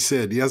Andy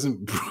said,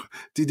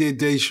 Didier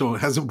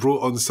Deschamps hasn't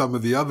brought on some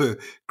of the other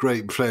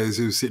great players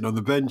who are sitting on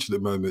the bench at the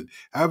moment.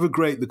 However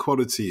great the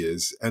quality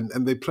is, and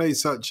they play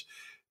such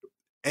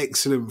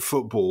excellent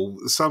football.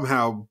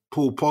 Somehow,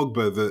 Paul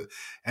Pogba, that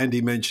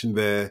Andy mentioned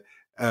there,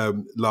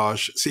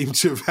 Lars, seemed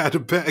to have had a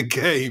better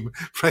game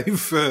playing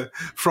for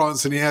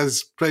France than he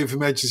has playing for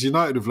Manchester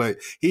United of late.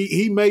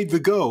 He made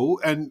the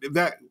goal, and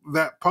that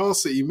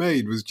pass that he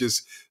made was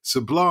just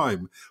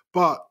sublime.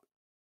 But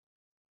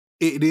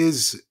it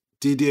is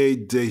Didier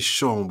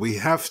Deschamps. We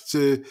have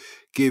to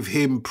give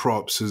him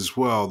props as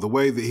well. The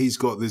way that he's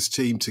got this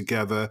team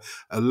together,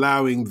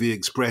 allowing the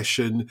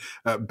expression.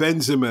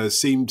 Benzema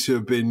seemed to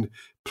have been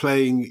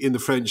playing in the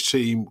French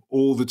team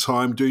all the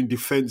time, doing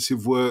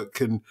defensive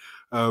work and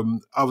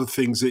other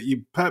things that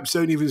you perhaps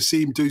don't even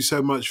see him do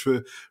so much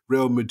for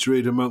Real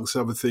Madrid, amongst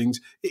other things.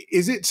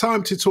 Is it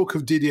time to talk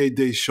of Didier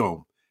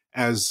Deschamps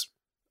as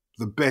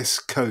the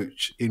best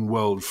coach in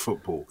world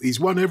football? He's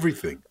won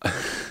everything.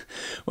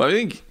 Well, I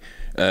think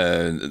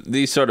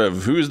these sort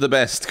of who's the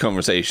best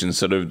conversations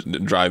sort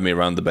of drive me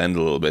around the bend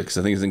a little bit, because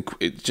I think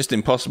it's just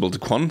impossible to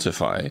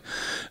quantify.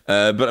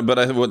 But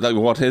I like,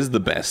 what is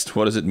the best?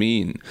 What does it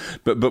mean?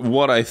 But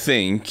what I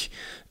think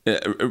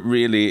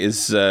really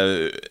is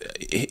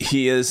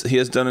he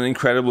has done an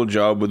incredible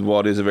job with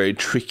what is a very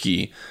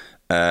tricky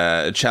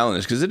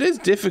challenge, because it is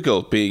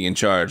difficult being in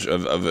charge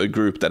of a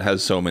group that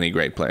has so many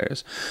great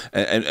players,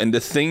 and the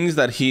things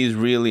that he's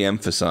really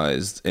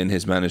emphasized in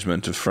his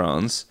management of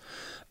France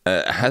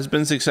has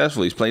been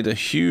successful. He's played a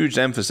huge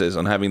emphasis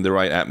on having the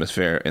right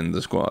atmosphere in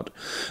the squad.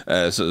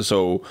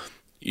 So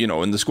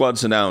when the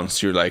squad's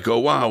announced, you're like, oh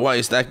wow, why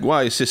is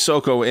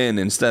Sissoko in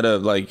instead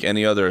of like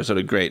any other sort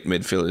of great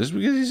midfielder? It's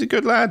because he's a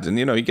good lad, and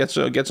he gets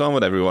on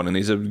with everyone, and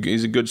he's a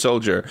good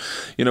soldier.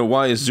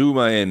 Why is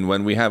Zuma in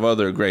when we have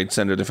other great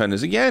centre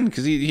defenders? Again,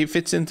 because he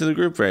fits into the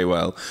group very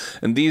well.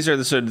 And these are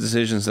the sort of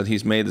decisions that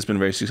he's made that's been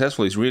very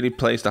successful. He's really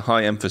placed a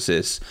high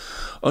emphasis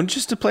on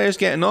just the players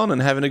getting on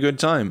and having a good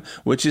time,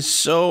 which is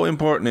so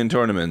important in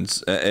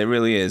tournaments. It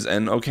really is.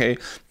 And okay,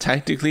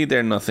 tactically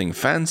they're nothing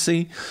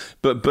fancy,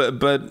 but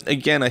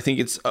again, I think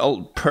it's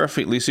all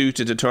perfectly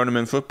suited to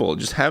tournament football.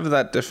 Just have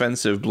that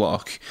defensive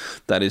block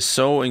that is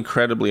so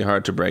incredibly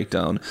hard to break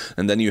down,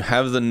 and then you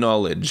have the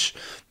knowledge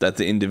that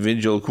the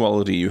individual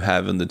quality you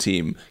have in the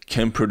team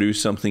can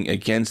produce something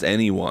against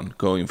anyone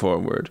going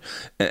forward.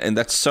 And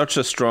that's such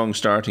a strong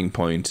starting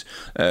point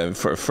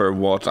for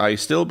what I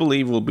still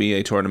believe will be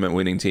a tournament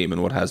winning team,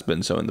 and what has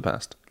been so in the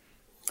past.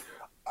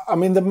 I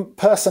mean, the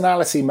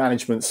personality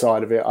management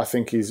side of it, I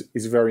think, is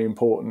very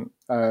important.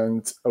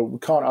 And we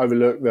can't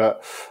overlook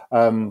that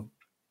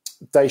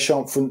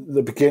Deschamps from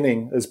the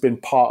beginning has been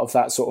part of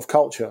that sort of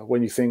culture.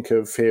 When you think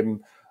of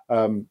him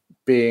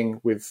being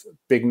with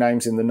big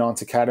names in the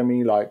Nantes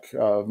Academy, like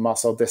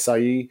Marcel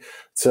Desailly,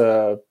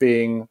 to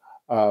being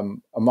a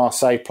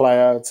Marseille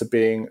player, to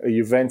being a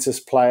Juventus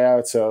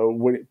player,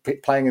 to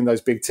playing in those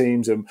big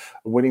teams and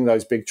winning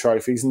those big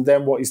trophies. And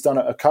then what he's done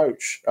at a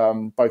coach,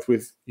 both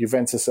with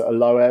Juventus at a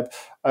low ebb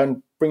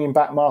and bringing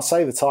back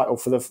Marseille the title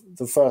for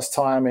the first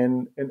time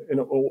in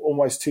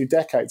almost 2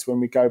 decades, when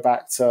we go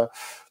back to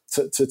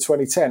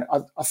 2010.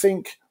 I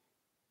think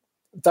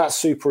that's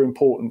super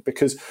important,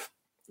 because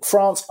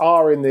France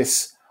are in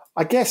this,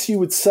 I guess you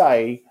would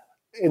say,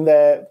 in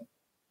their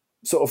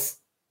sort of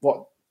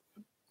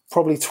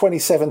probably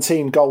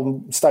 2017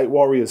 Golden State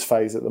Warriors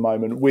phase at the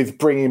moment, with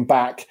bringing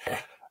back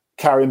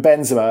Karim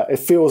Benzema. It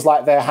feels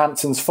like they're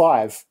Hampton's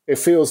 5. It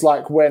feels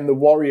like when the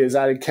Warriors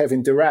added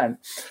Kevin Durant.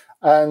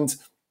 And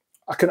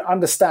I can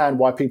understand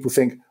why people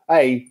think,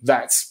 A,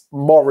 that's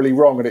morally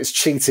wrong and it's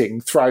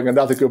cheating, throwing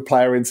another good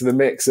player into the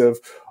mix of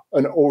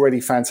an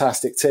already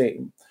fantastic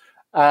team.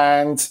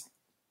 And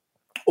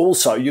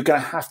also, you're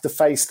going to have to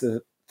face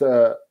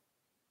the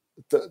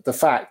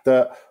fact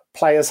that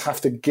players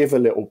have to give a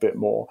little bit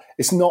more.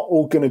 It's not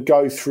all going to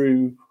go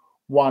through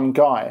one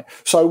guy.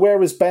 So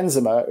whereas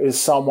Benzema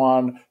is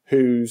someone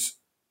who's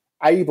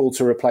able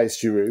to replace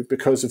Giroud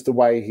because of the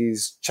way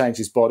he's changed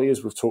his body,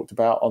 as we've talked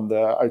about on the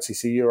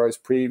OTC Euros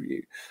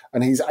preview,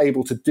 and he's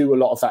able to do a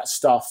lot of that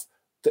stuff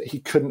that he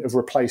couldn't have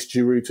replaced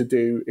Giroud to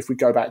do if we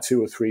go back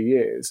 2 or 3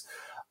 years.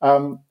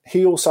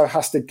 He also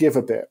has to give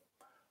a bit.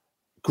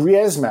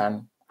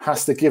 Griezmann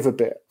has to give a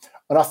bit.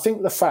 And I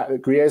think the fact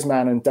that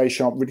Griezmann and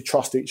Deschamps really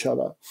trust each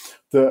other,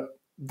 that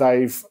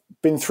they've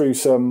been through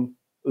some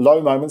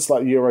low moments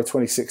like the Euro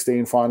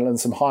 2016 final and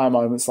some higher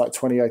moments like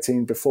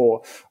 2018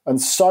 before.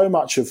 And so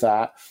much of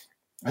that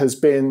has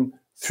been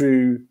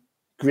through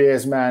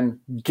Griezmann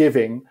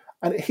giving.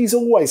 And he's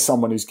always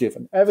someone who's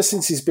given. Ever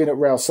since he's been at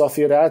Real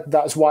Sociedad,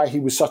 that's why he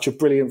was such a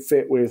brilliant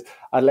fit with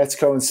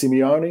Atletico and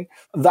Simeone.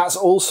 That's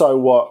also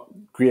what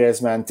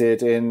Griezmann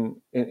did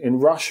in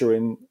Russia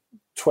in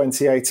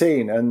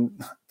 2018.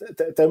 And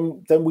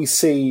then we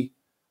see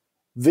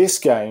this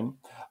game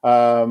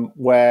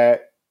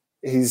where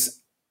he's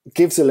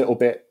gives a little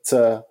bit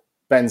to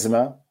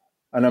Benzema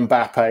and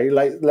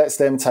Mbappe, lets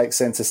them take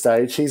centre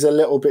stage. He's a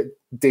little bit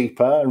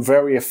deeper and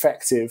very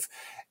effective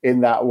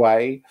in that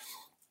way.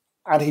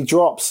 And he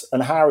drops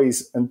and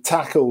harries and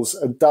tackles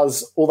and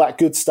does all that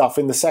good stuff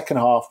in the second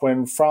half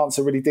when France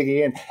are really digging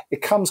in.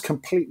 It comes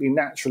completely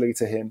naturally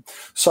to him.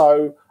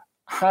 So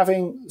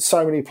having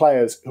so many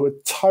players who are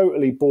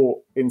totally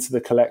bought into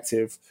the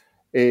collective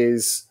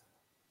is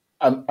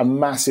a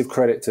massive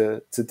credit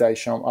to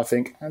Deschamps, I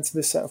think, and to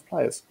this set of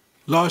players.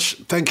 Lars,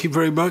 thank you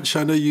very much.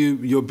 I know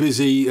you're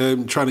busy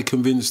trying to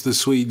convince the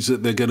Swedes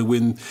that they're going to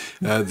win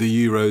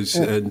the Euros.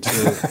 And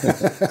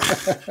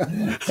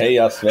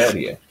Heja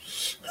Sverige.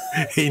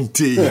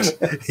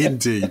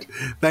 Indeed.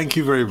 Thank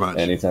you very much.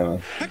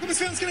 Anytime. Här kommer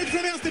svenskarna ut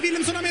från vänster.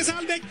 Wilhelmsson har med sig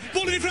Albeck.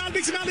 Bollen ifrån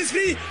Albeck som är alldeles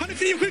fri. Han är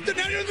fri och skjuter.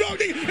 Där är en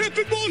dragning.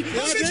 Öppen boll.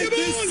 Albeck gör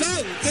mål.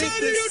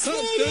 Sverige gör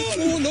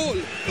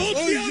 2-0.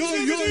 82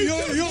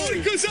 minuten.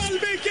 Marcus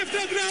Albeck efter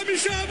att Rami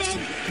Shaban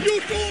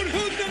gjort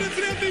århundradets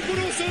räddning på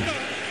Råsunda.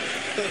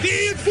 Det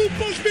är ett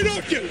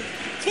fotbollsmirakel.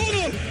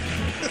 2-0.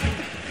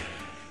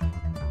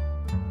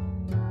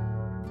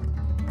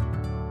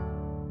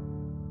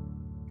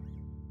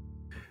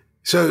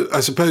 So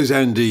I suppose,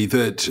 Andy,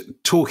 that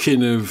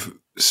talking of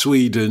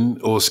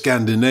Sweden or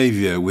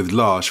Scandinavia with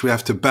Lars, we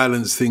have to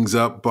balance things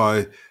up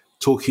by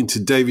talking to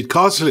David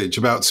Cartledge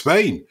about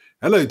Spain.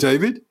 Hello,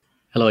 David.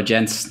 Hello,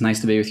 gents.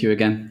 Nice to be with you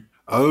again.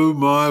 Oh,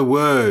 my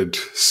word.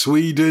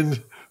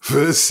 Sweden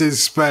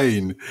versus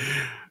Spain.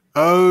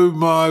 Oh,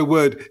 my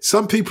word.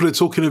 Some people are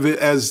talking of it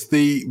as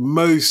the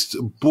most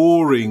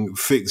boring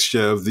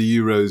fixture of the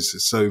Euros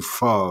so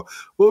far.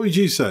 What would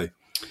you say?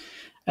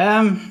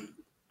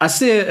 I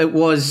say it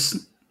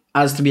was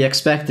as to be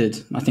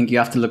expected. I think you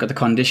have to look at the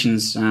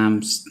conditions.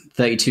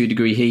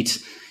 32-degree heat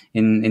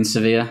in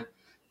Sevilla.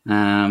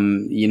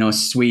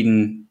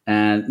 Sweden,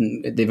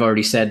 they've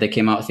already said they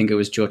came out, I think it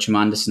was Joachim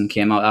Andersen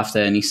came out after,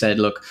 and he said,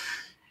 look,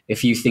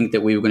 if you think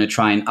that we were going to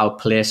try and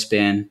outplay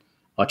Spain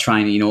or try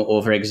and,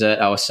 overexert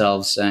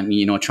ourselves,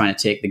 trying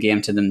to take the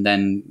game to them,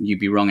 then you'd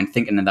be wrong in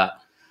thinking of that.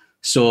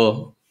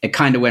 So it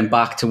kind of went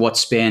back to what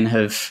Spain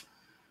have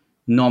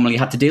normally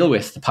had to deal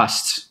with the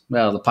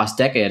past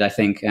decade, I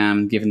think,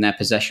 given their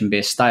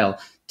possession-based style.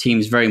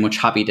 Teams very much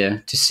happy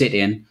to sit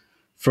in,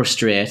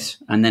 frustrate,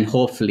 and then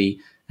hopefully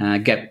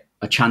get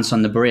a chance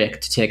on the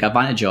break to take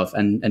advantage of.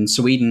 And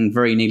Sweden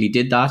very nearly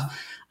did that,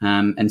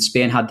 and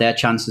Spain had their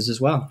chances as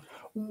well.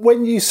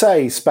 When you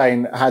say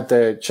Spain had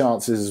their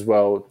chances as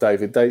well,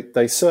 David,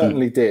 they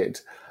certainly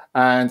did.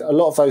 And a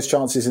lot of those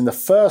chances in the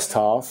first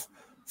half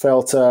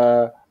fell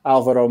to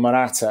Alvaro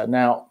Morata.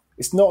 Now,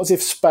 it's not as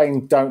if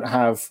Spain don't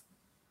have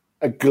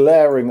a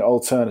glaring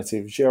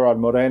alternative. Gerard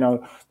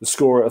Moreno, the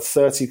scorer of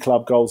 30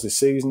 club goals this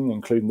season,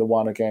 including the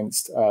one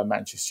against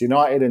Manchester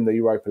United in the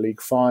Europa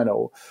League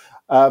final.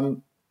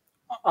 I'm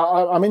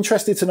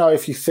interested to know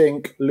if you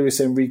think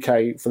Luis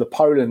Enrique for the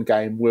Poland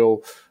game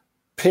will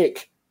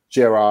pick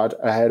Gerard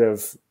ahead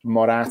of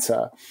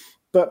Morata.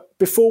 But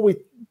before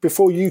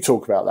you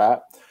talk about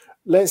that,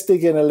 let's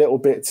dig in a little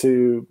bit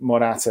to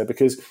Morata,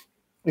 because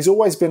he's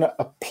always been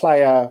a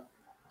player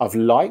I've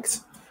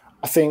liked.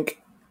 I think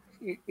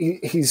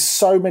he's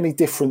so many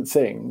different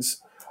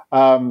things,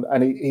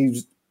 and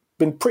he's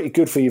been pretty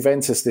good for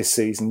Juventus this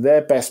season.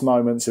 Their best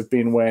moments have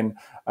been when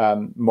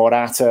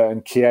Morata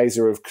and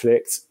Chiesa have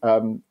clicked.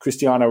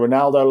 Cristiano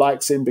Ronaldo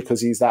likes him because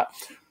he's that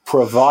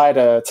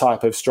provider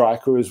type of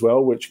striker as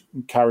well, which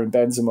Karim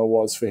Benzema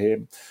was for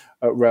him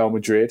at Real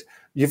Madrid.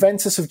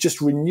 Juventus have just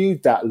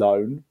renewed that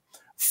loan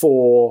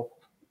for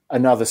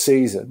another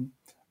season.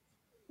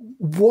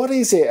 What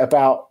is it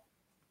about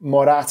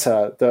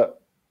Morata that...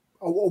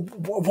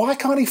 Why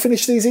can't he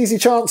finish these easy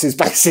chances,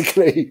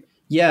 basically?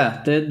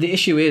 Yeah, the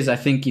issue is, I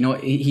think,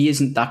 he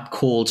isn't that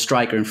cold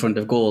striker in front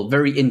of goal.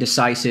 Very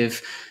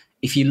indecisive.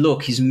 If you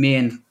look, his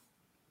main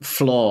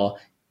flaw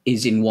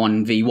is in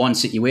 1v1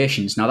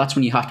 situations. Now, that's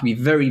when you have to be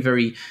very,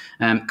 very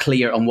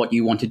clear on what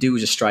you want to do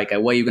as a striker,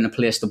 where you're going to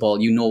place the ball.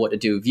 You know what to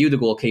do. View the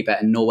goalkeeper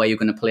and know where you're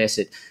going to place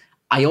it.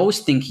 I always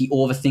think he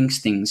overthinks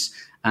things.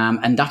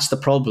 And that's the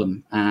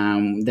problem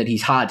that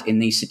he's had in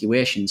these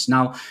situations.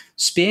 Now,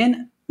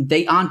 Spain,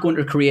 they aren't going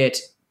to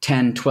create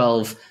 10,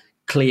 12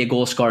 clear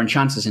goal-scoring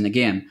chances in a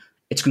game.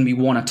 It's going to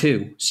be one or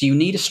two. So you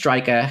need a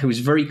striker who is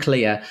very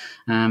clear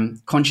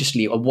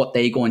consciously of what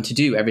they're going to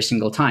do every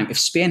single time. If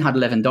Spain had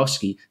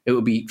Lewandowski, it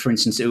would be, for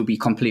instance, a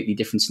completely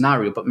different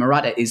scenario. But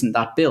Morata isn't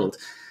that build.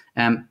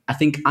 I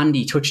think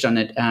Andy touched on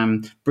it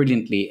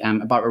brilliantly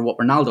about what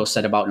Ronaldo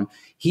said about him.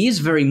 He is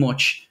very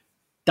much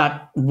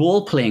that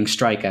role-playing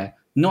striker,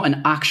 not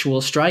an actual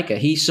striker.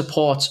 He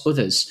supports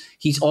others.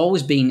 He's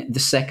always been the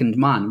second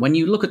man. When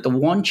you look at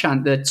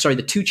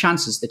the two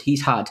chances that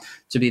he's had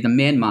to be the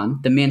main man,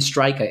 the main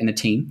striker in a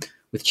team,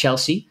 with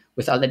Chelsea,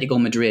 with Atletico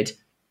Madrid,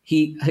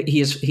 he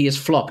has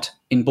flopped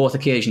in both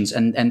occasions,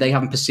 and they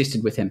haven't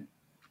persisted with him.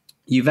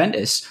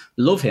 Juventus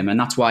love him, and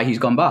that's why he's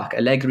gone back.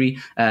 Allegri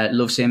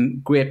loves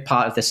him, great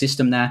part of the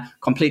system there,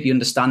 completely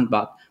understand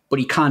that, but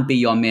he can't be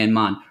your main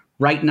man.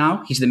 Right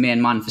now, he's the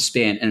main man for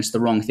Spain, and it's the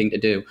wrong thing to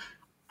do.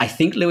 I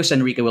think Luis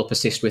Enrique will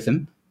persist with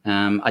him.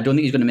 I don't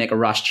think he's going to make a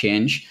rash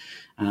change.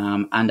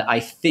 And I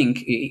think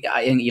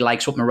he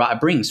likes what Morata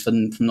brings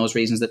from those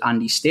reasons that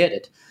Andy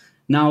stated.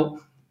 Now,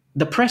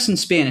 the press in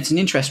Spain, it's an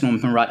interesting one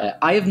with Morata.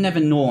 I have never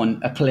known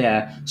a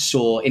player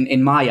so,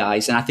 in my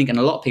eyes, and I think in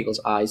a lot of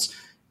people's eyes,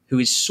 who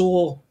is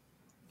so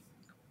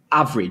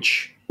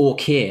average,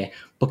 okay,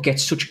 but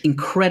gets such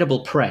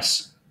incredible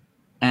press.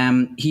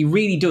 He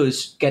really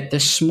does get the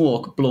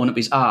smoke blown up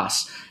his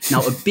arse.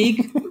 Now, a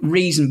big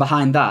reason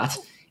behind that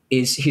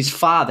is his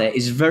father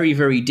is very,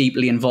 very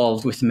deeply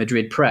involved with the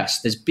Madrid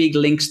press. There's big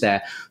links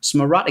there. So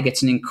Morata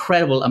gets an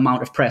incredible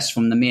amount of press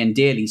from the main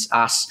dailies,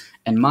 AS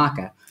and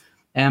Marca.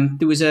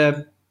 There was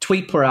a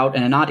tweet put out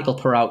and an article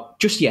put out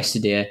just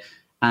yesterday,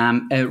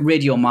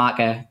 Radio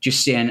Marca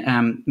just saying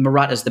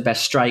Morata's the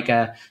best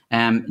striker,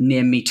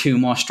 name me two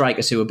more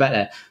strikers who are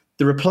better.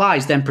 The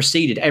replies then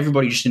proceeded,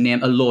 everybody just to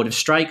name a load of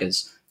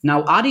strikers.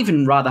 Now, I'd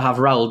even rather have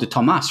Raúl de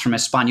Tomás from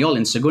Espanyol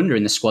in Segunda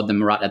in the squad than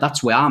Morata.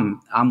 That's where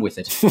I'm with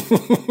it.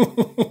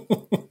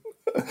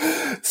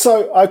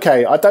 So,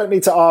 okay, I don't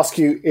need to ask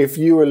you, if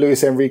you were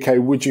Luis Enrique,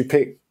 would you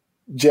pick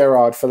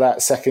Gerrard for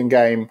that second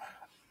game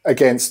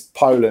against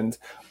Poland?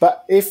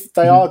 But if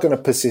they are going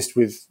to persist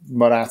with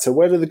Morata,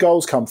 where do the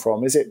goals come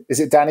from? Is it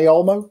Dani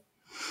Olmo?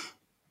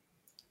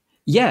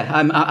 Yeah,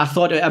 I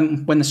thought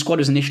when the squad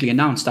was initially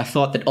announced, I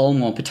thought that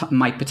Olmo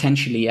might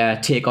potentially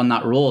take on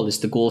that role as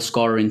the goal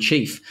scorer in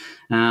chief.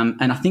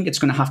 And I think it's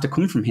going to have to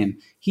come from him.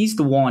 He's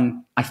the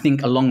one, I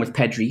think, along with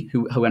Pedri,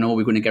 who I know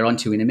we're going to get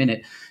onto in a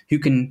minute, who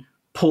can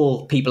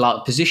pull people out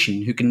of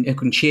position, who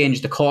can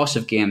change the course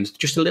of games,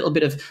 just a little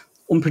bit of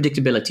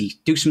unpredictability,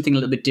 do something a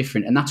little bit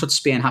different. And that's what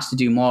Spain has to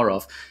do more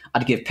of.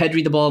 I'd give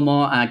Pedri the ball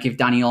more, and I'd give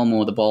Dani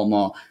Olmo the ball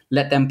more.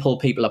 Let them pull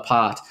people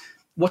apart.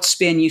 What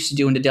Spain used to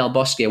do under Del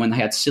Bosque when they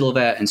had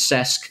Silva and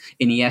Cesc,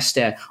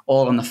 Iniesta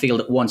all on the field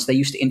at once, they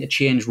used to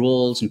interchange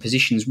roles and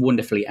positions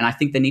wonderfully, and I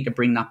think they need to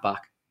bring that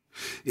back.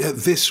 Yeah,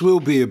 this will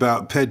be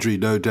about Pedri,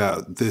 no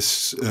doubt,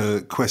 this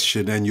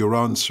question and your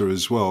answer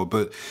as well.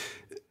 But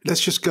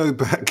let's just go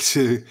back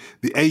to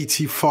the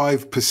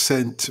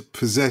 85%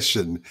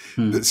 possession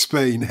that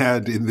Spain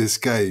had in this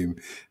game,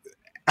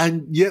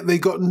 and yet they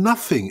got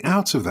nothing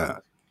out of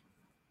that.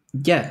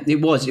 Yeah,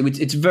 it was.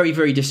 It's very,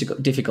 very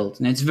difficult,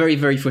 and it's very,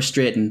 very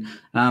frustrating.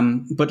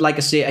 But like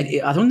I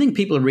say, I don't think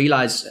people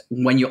realise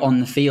when you're on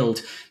the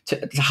field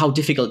to how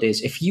difficult it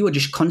is. If you are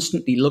just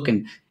constantly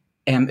looking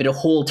at a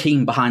whole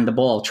team behind the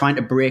ball, trying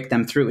to break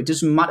them through, it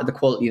doesn't matter the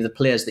quality of the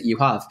players that you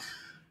have.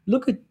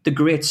 Look at the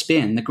great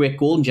Spain, the great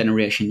golden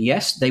generation.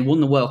 Yes, they won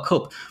the World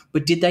Cup,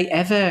 but did they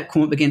ever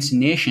come up against a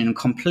nation and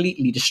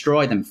completely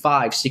destroy them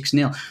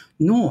 5-6-0?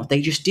 No,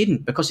 they just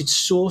didn't, because it's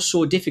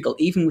so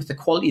difficult, even with the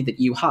quality that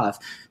you have,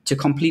 to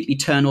completely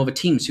turn over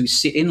teams who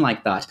sit in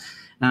like that.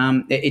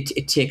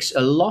 It takes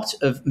a lot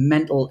of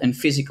mental and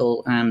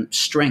physical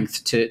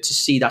strength to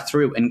see that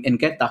through and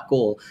get that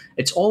goal.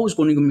 It's always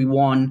going to be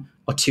 1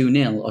 or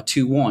 2-0 or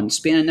 2-1.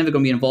 Spain are never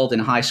going to be involved in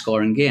a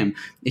high-scoring game.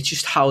 It's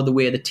just how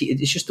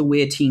it's just the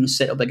way teams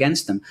set up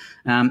against them.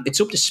 It's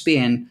up to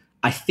Spain,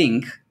 I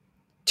think,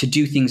 to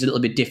do things a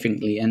little bit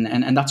differently,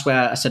 and that's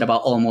where I said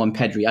about Olmo and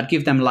Pedri. I'd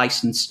give them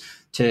license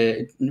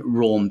to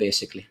roam,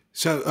 basically.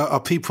 So are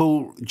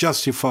people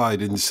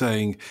justified in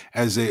saying,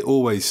 as they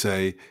always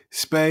say,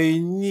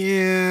 Spain,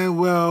 yeah,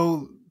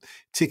 well,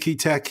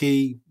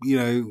 ticky-tacky,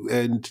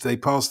 and they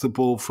pass the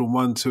ball from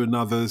one to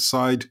another,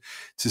 side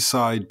to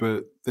side,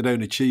 but they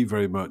don't achieve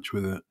very much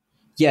with it?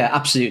 Yeah,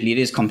 absolutely. It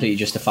is completely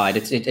justified.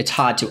 It's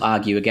hard to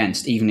argue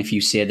against, even if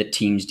you say that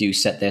teams do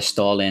set their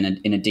stall in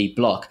a deep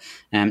block.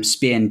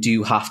 Spain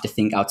do have to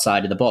think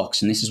outside of the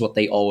box, and this is what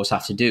they always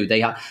have to do.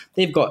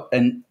 They've got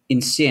an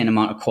insane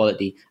amount of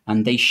quality,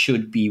 and they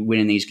should be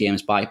winning these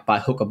games by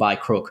hook or by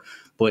crook.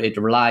 But it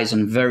relies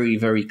on very,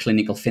 very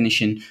clinical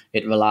finishing.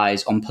 It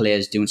relies on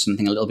players doing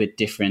something a little bit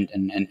different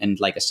and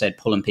like I said,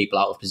 pulling people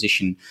out of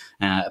position,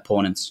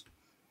 opponents.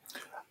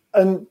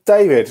 And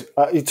David,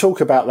 you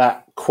talk about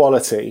that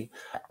quality.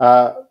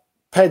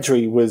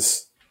 Pedri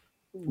was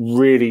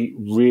really,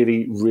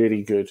 really,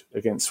 really good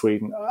against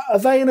Sweden. Are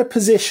they in a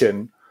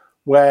position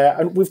where,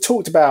 and we've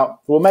talked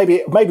about, well,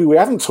 maybe we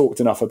haven't talked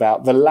enough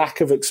about the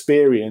lack of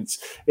experience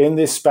in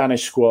this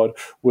Spanish squad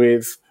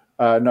with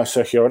no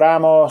Sergio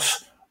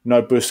Ramos,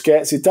 no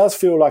Busquets. It does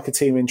feel like a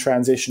team in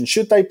transition.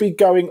 Should they be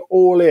going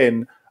all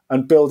in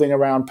and building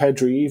around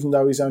Pedri, even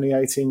though he's only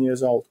 18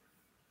 years old?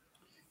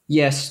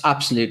 Yes,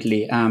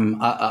 absolutely.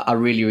 I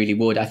really, really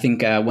would. I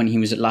think when he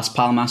was at Las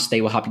Palmas,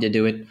 they were happy to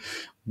do it.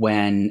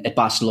 When at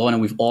Barcelona,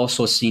 we've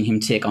also seen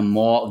him take on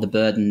more of the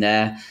burden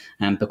there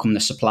and become the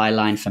supply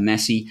line for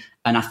Messi.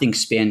 And I think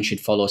Spain should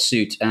follow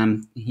suit.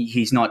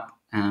 He's not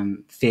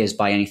fazed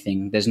by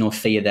anything. There's no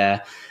fear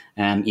there.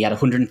 He had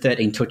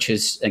 113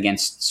 touches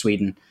against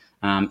Sweden.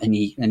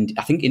 And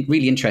I think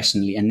really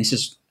interestingly, and this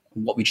is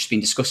what we've just been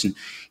discussing,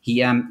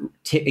 he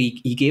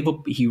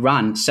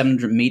ran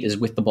 700 meters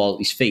with the ball at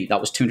his feet. That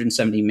was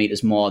 270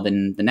 meters more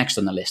than the next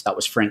on the list. That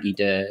was Frankie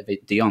de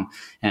Jong,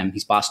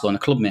 his Barcelona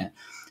clubmate.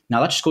 Now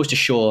that just goes to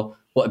show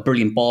what a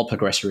brilliant ball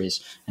progressor is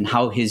and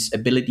how his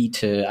ability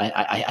to,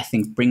 I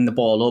think, bring the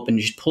ball up and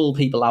just pull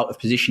people out of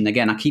position.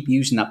 Again, I keep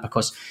using that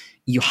because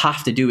you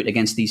have to do it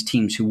against these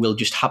teams who will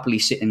just happily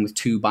sit in with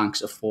two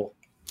banks of four.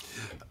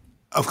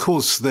 Of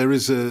course, there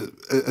is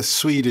a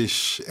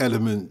Swedish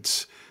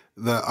element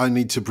that I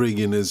need to bring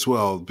in as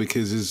well,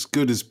 because as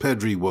good as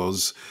Pedri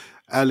was,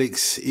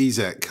 Alex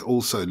Isak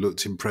also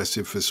looked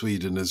impressive for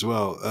Sweden as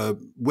well.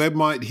 Where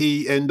might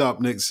he end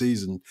up next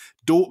season?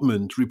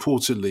 Dortmund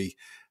reportedly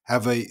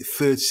have a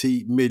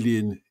 €30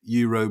 million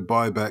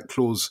buyback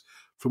clause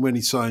from when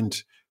he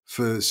signed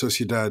for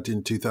Sociedad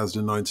in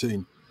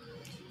 2019.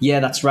 Yeah,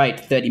 that's right.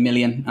 30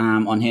 million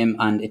on him,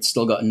 and it's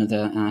still got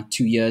another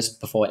 2 years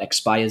before it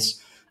expires.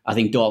 I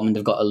think Dortmund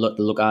have got a lot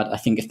to look at. I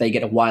think if they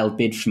get a wild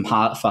bid for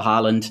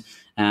Haaland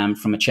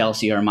from a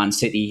Chelsea or a Man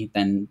City,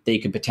 then they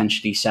could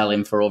potentially sell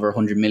him for over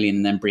 100 million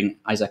and then bring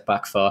Isaac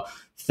back for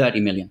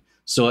 30 million.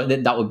 So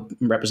that would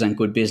represent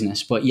good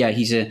business. But yeah,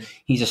 he's a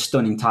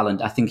stunning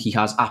talent. I think he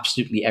has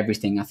absolutely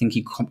everything. I think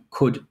he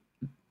could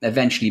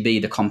eventually be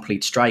the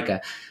complete striker.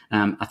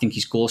 I think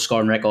his goal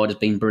scoring record has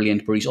been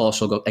brilliant, but he's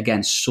also got,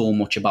 again, so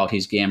much about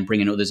his game,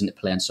 bringing others into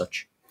play and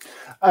such.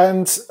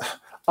 And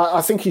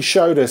I think he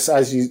showed us,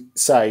 as you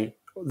say,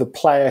 the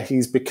player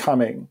he's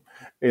becoming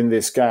in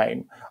this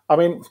game. I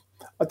mean,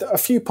 a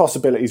few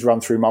possibilities run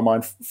through my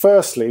mind.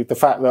 Firstly, the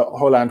fact that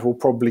Haaland will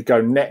probably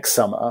go next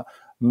summer.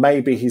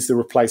 Maybe he's the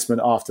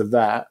replacement after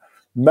that.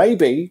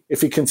 Maybe if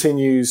he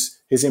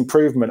continues his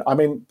improvement. I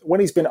mean, when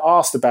he's been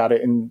asked about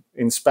it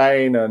in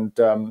Spain and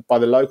by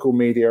the local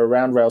media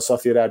around Real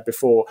Sociedad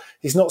before,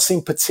 he's not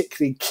seemed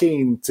particularly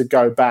keen to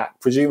go back,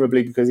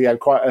 presumably because he had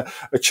quite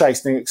a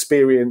chastening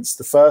experience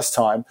the first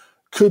time.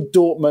 Could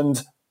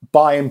Dortmund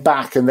buy him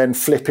back and then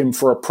flip him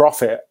for a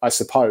profit, I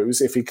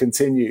suppose, if he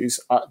continues?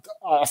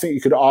 I think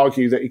you could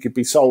argue that he could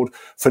be sold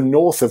for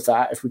north of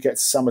that if we get to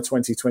summer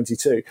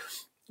 2022.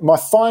 My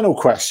final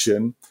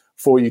question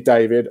for you,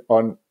 David,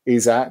 on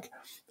Isaac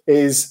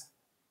is,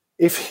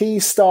 if he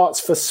starts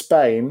for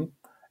Spain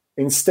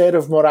instead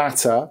of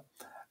Morata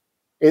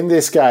in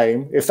this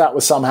game, if that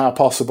was somehow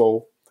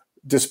possible,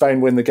 does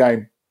Spain win the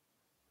game?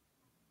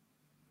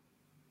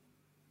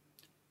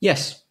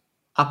 Yes,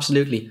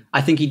 absolutely.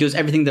 I think he does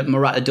everything that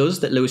Morata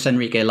does, that Luis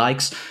Enrique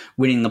likes,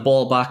 winning the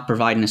ball back,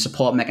 providing a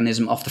support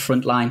mechanism off the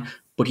front line,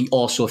 but he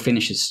also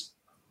finishes.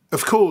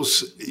 Of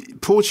course,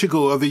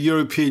 Portugal are the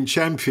European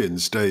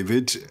champions,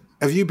 David.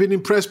 Have you been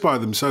impressed by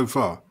them so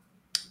far?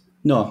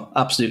 No,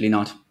 absolutely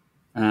not.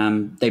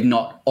 They've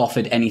not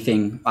offered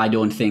anything, I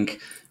don't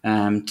think,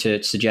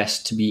 to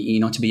suggest to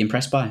be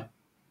impressed by.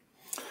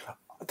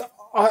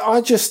 I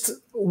just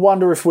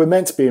wonder if we're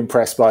meant to be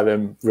impressed by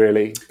them,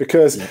 really,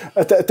 because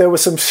there were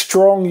some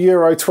strong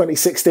Euro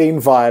 2016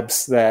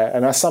 vibes there,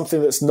 and that's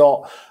something that's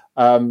not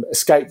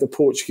escaped the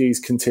Portuguese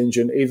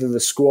contingent, either the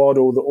squad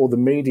or the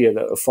media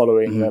that are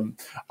following them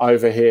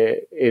over here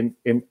in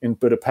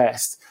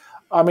Budapest.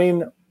 I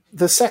mean,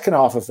 the second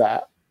half of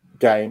that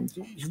game,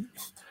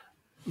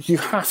 you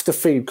have to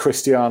feed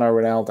Cristiano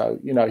Ronaldo.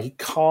 You know, he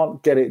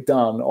can't get it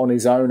done on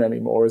his own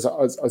anymore, as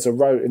I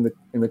wrote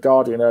in the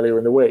Guardian earlier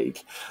in the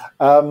week.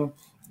 And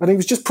he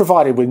was just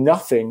provided with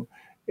nothing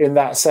in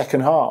that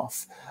second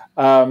half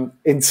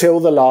until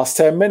the last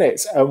 10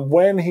 minutes. And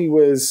when he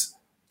was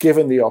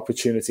given the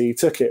opportunity, he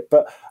took it.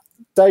 But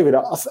David,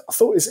 I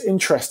thought it's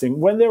interesting,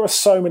 when there are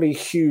so many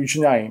huge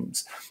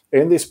names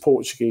in this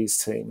Portuguese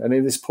team and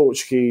in this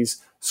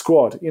Portuguese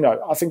squad, you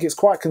know, I think it's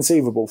quite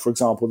conceivable, for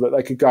example, that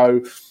they could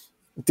go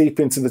deep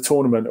into the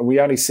tournament and we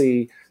only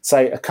see,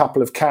 say, a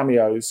couple of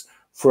cameos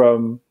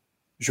from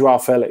Joao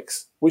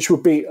Felix, which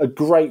would be a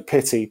great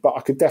pity, but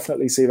I could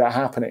definitely see that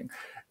happening.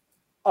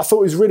 I thought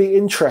it was really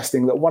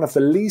interesting that one of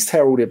the least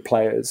heralded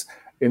players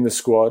in the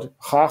squad,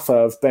 Rafa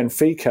of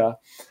Benfica,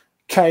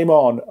 came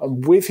on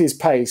and with his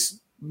pace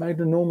made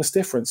an enormous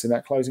difference in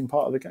that closing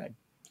part of the game.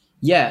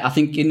 Yeah, I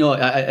think,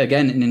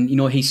 again,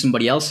 he's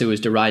somebody else who was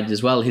derided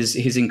as well.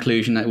 His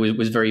inclusion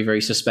was very,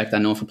 very suspect. I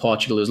know for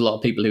Portugal, there was a lot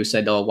of people who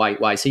said,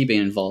 why is he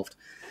being involved?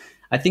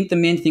 I think the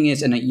main thing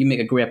is, and you make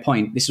a great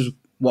point, this was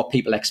what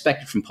people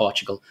expected from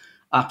Portugal.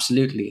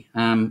 Absolutely.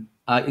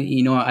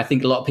 I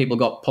think a lot of people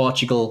got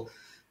Portugal,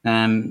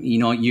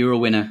 Euro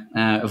winner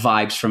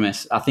vibes from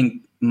it. I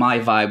think my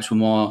vibes were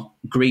more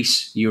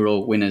Greece Euro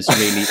winners,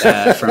 really,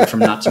 from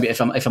that.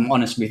 If I'm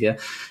honest with you,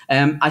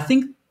 I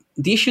think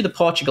the issue that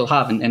Portugal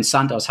have and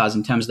Santos has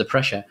in terms of the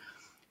pressure.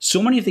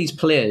 So many of these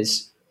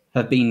players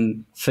have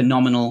been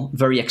phenomenal,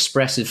 very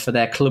expressive for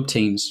their club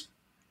teams.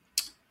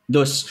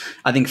 Thus,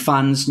 I think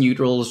fans,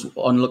 neutrals,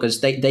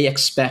 onlookers, they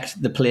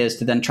expect the players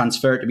to then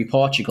transfer to be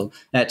Portugal,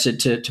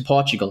 to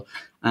Portugal,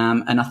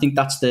 and I think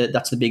that's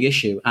the big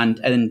issue.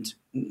 And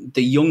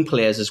the young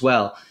players as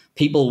well.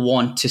 People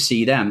want to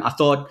see them. I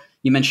thought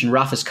you mentioned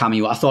Rafa's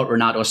cameo. I thought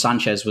Renato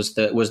Sanchez was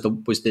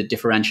the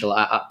differential.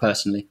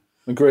 Personally,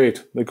 agreed.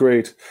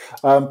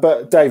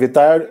 But David,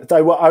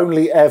 they were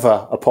only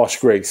ever a posh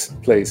Greece,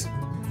 please.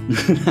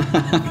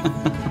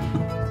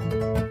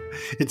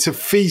 It's a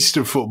feast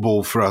of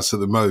football for us at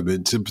the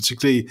moment, and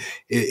particularly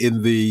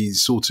in the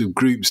sort of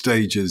group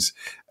stages.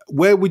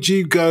 Where would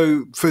you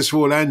go, first of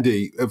all,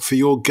 Andy, for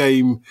your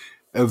game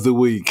of the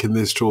week in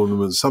this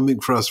tournament?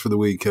 Something for us for the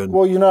weekend.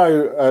 Well,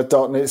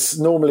 Dalton, it's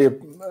normally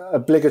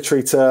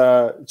obligatory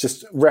to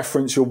just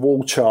reference your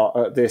wall chart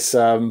at this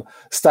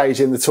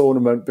stage in the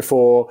tournament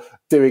before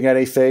doing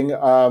anything.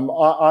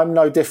 I'm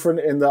no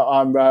different in that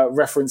I'm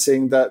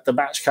referencing the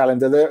match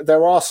calendar.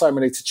 There are so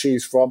many to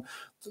choose from.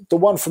 The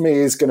one for me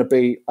is going to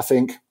be, I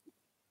think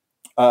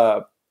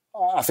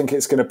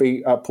it's going to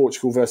be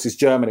Portugal versus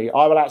Germany.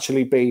 I will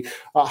actually be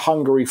at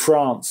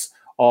Hungary-France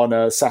on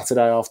a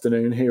Saturday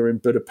afternoon here in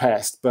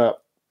Budapest,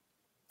 but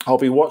I'll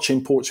be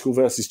watching Portugal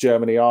versus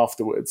Germany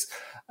afterwards.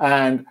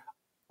 And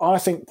I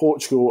think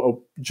Portugal are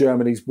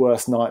Germany's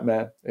worst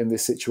nightmare in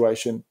this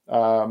situation.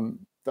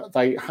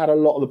 They had a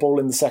lot of the ball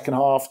in the second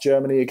half,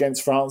 Germany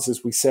against France,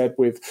 as we said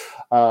with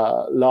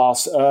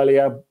Lars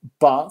earlier,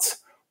 but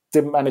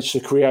didn't manage to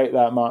create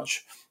that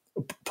much.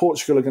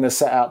 Portugal are going to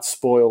set out to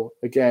spoil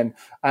again.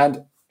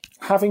 And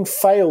having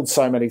failed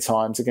so many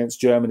times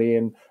against Germany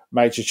in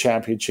major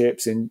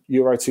championships, in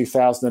Euro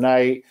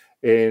 2008,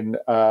 in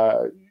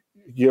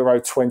Euro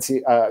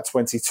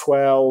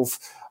 2012,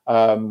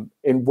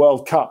 in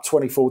World Cup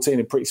 2014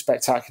 in pretty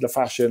spectacular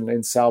fashion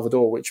in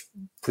Salvador, which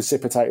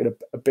precipitated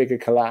a bigger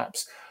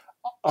collapse,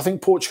 I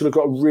think Portugal have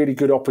got a really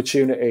good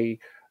opportunity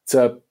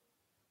to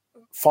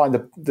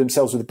find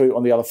themselves with the boot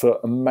on the other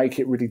foot and make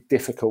it really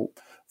difficult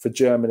for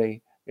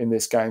Germany in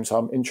this game. So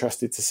I'm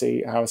interested to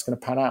see how it's going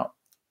to pan out.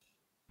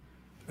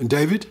 And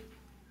David?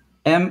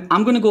 I'm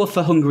going to go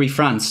for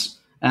Hungary-France.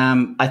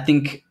 I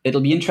think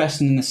it'll be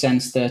interesting in the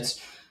sense that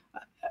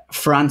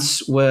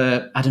France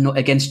were,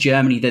 against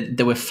Germany, that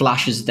there were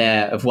flashes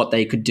there of what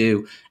they could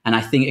do. And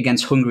I think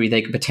against Hungary,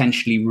 they could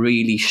potentially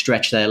really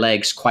stretch their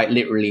legs quite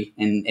literally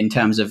in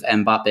terms of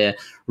Mbappe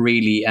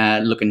really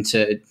looking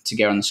to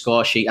get on the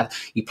score sheet.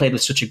 He played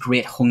with such a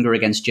great hunger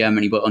against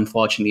Germany, but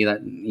unfortunately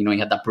he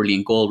had that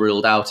brilliant goal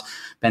ruled out,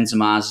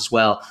 Benzema's as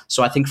well.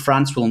 So I think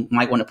France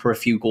might want to put a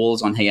few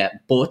goals on here,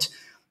 but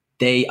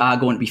they are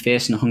going to be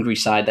facing a Hungary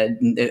side that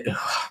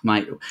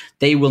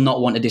they will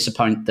not want to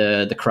disappoint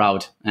the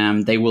crowd.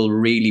 They will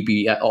really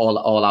be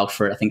all out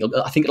for it. I think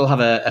it'll have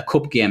a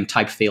cup game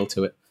type feel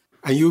to it.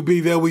 And you'll be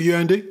there, will you,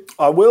 Andy?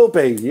 I will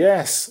be,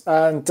 yes.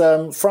 And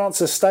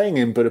France are staying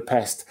in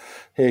Budapest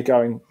here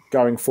going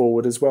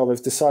forward as well.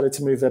 They've decided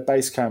to move their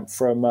base camp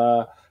from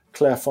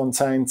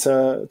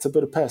Clairefontaine to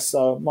Budapest,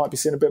 so might be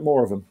seeing a bit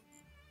more of them.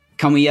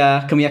 Can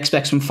we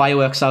expect some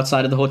fireworks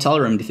outside of the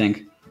hotel room, do you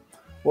think?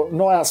 Well,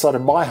 not outside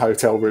of my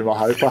hotel room, I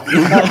hope.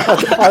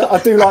 I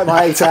do like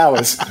my 8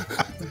 hours.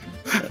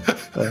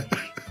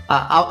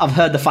 I've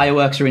heard the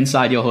fireworks are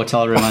inside your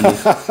hotel room, Andy.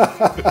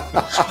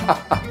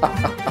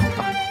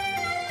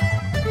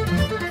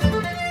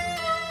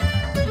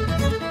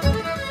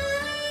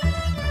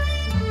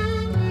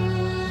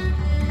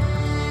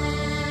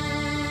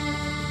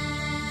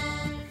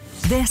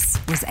 This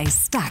was a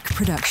Stack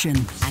production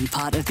and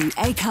part of the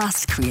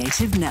Acast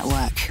Creative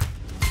Network.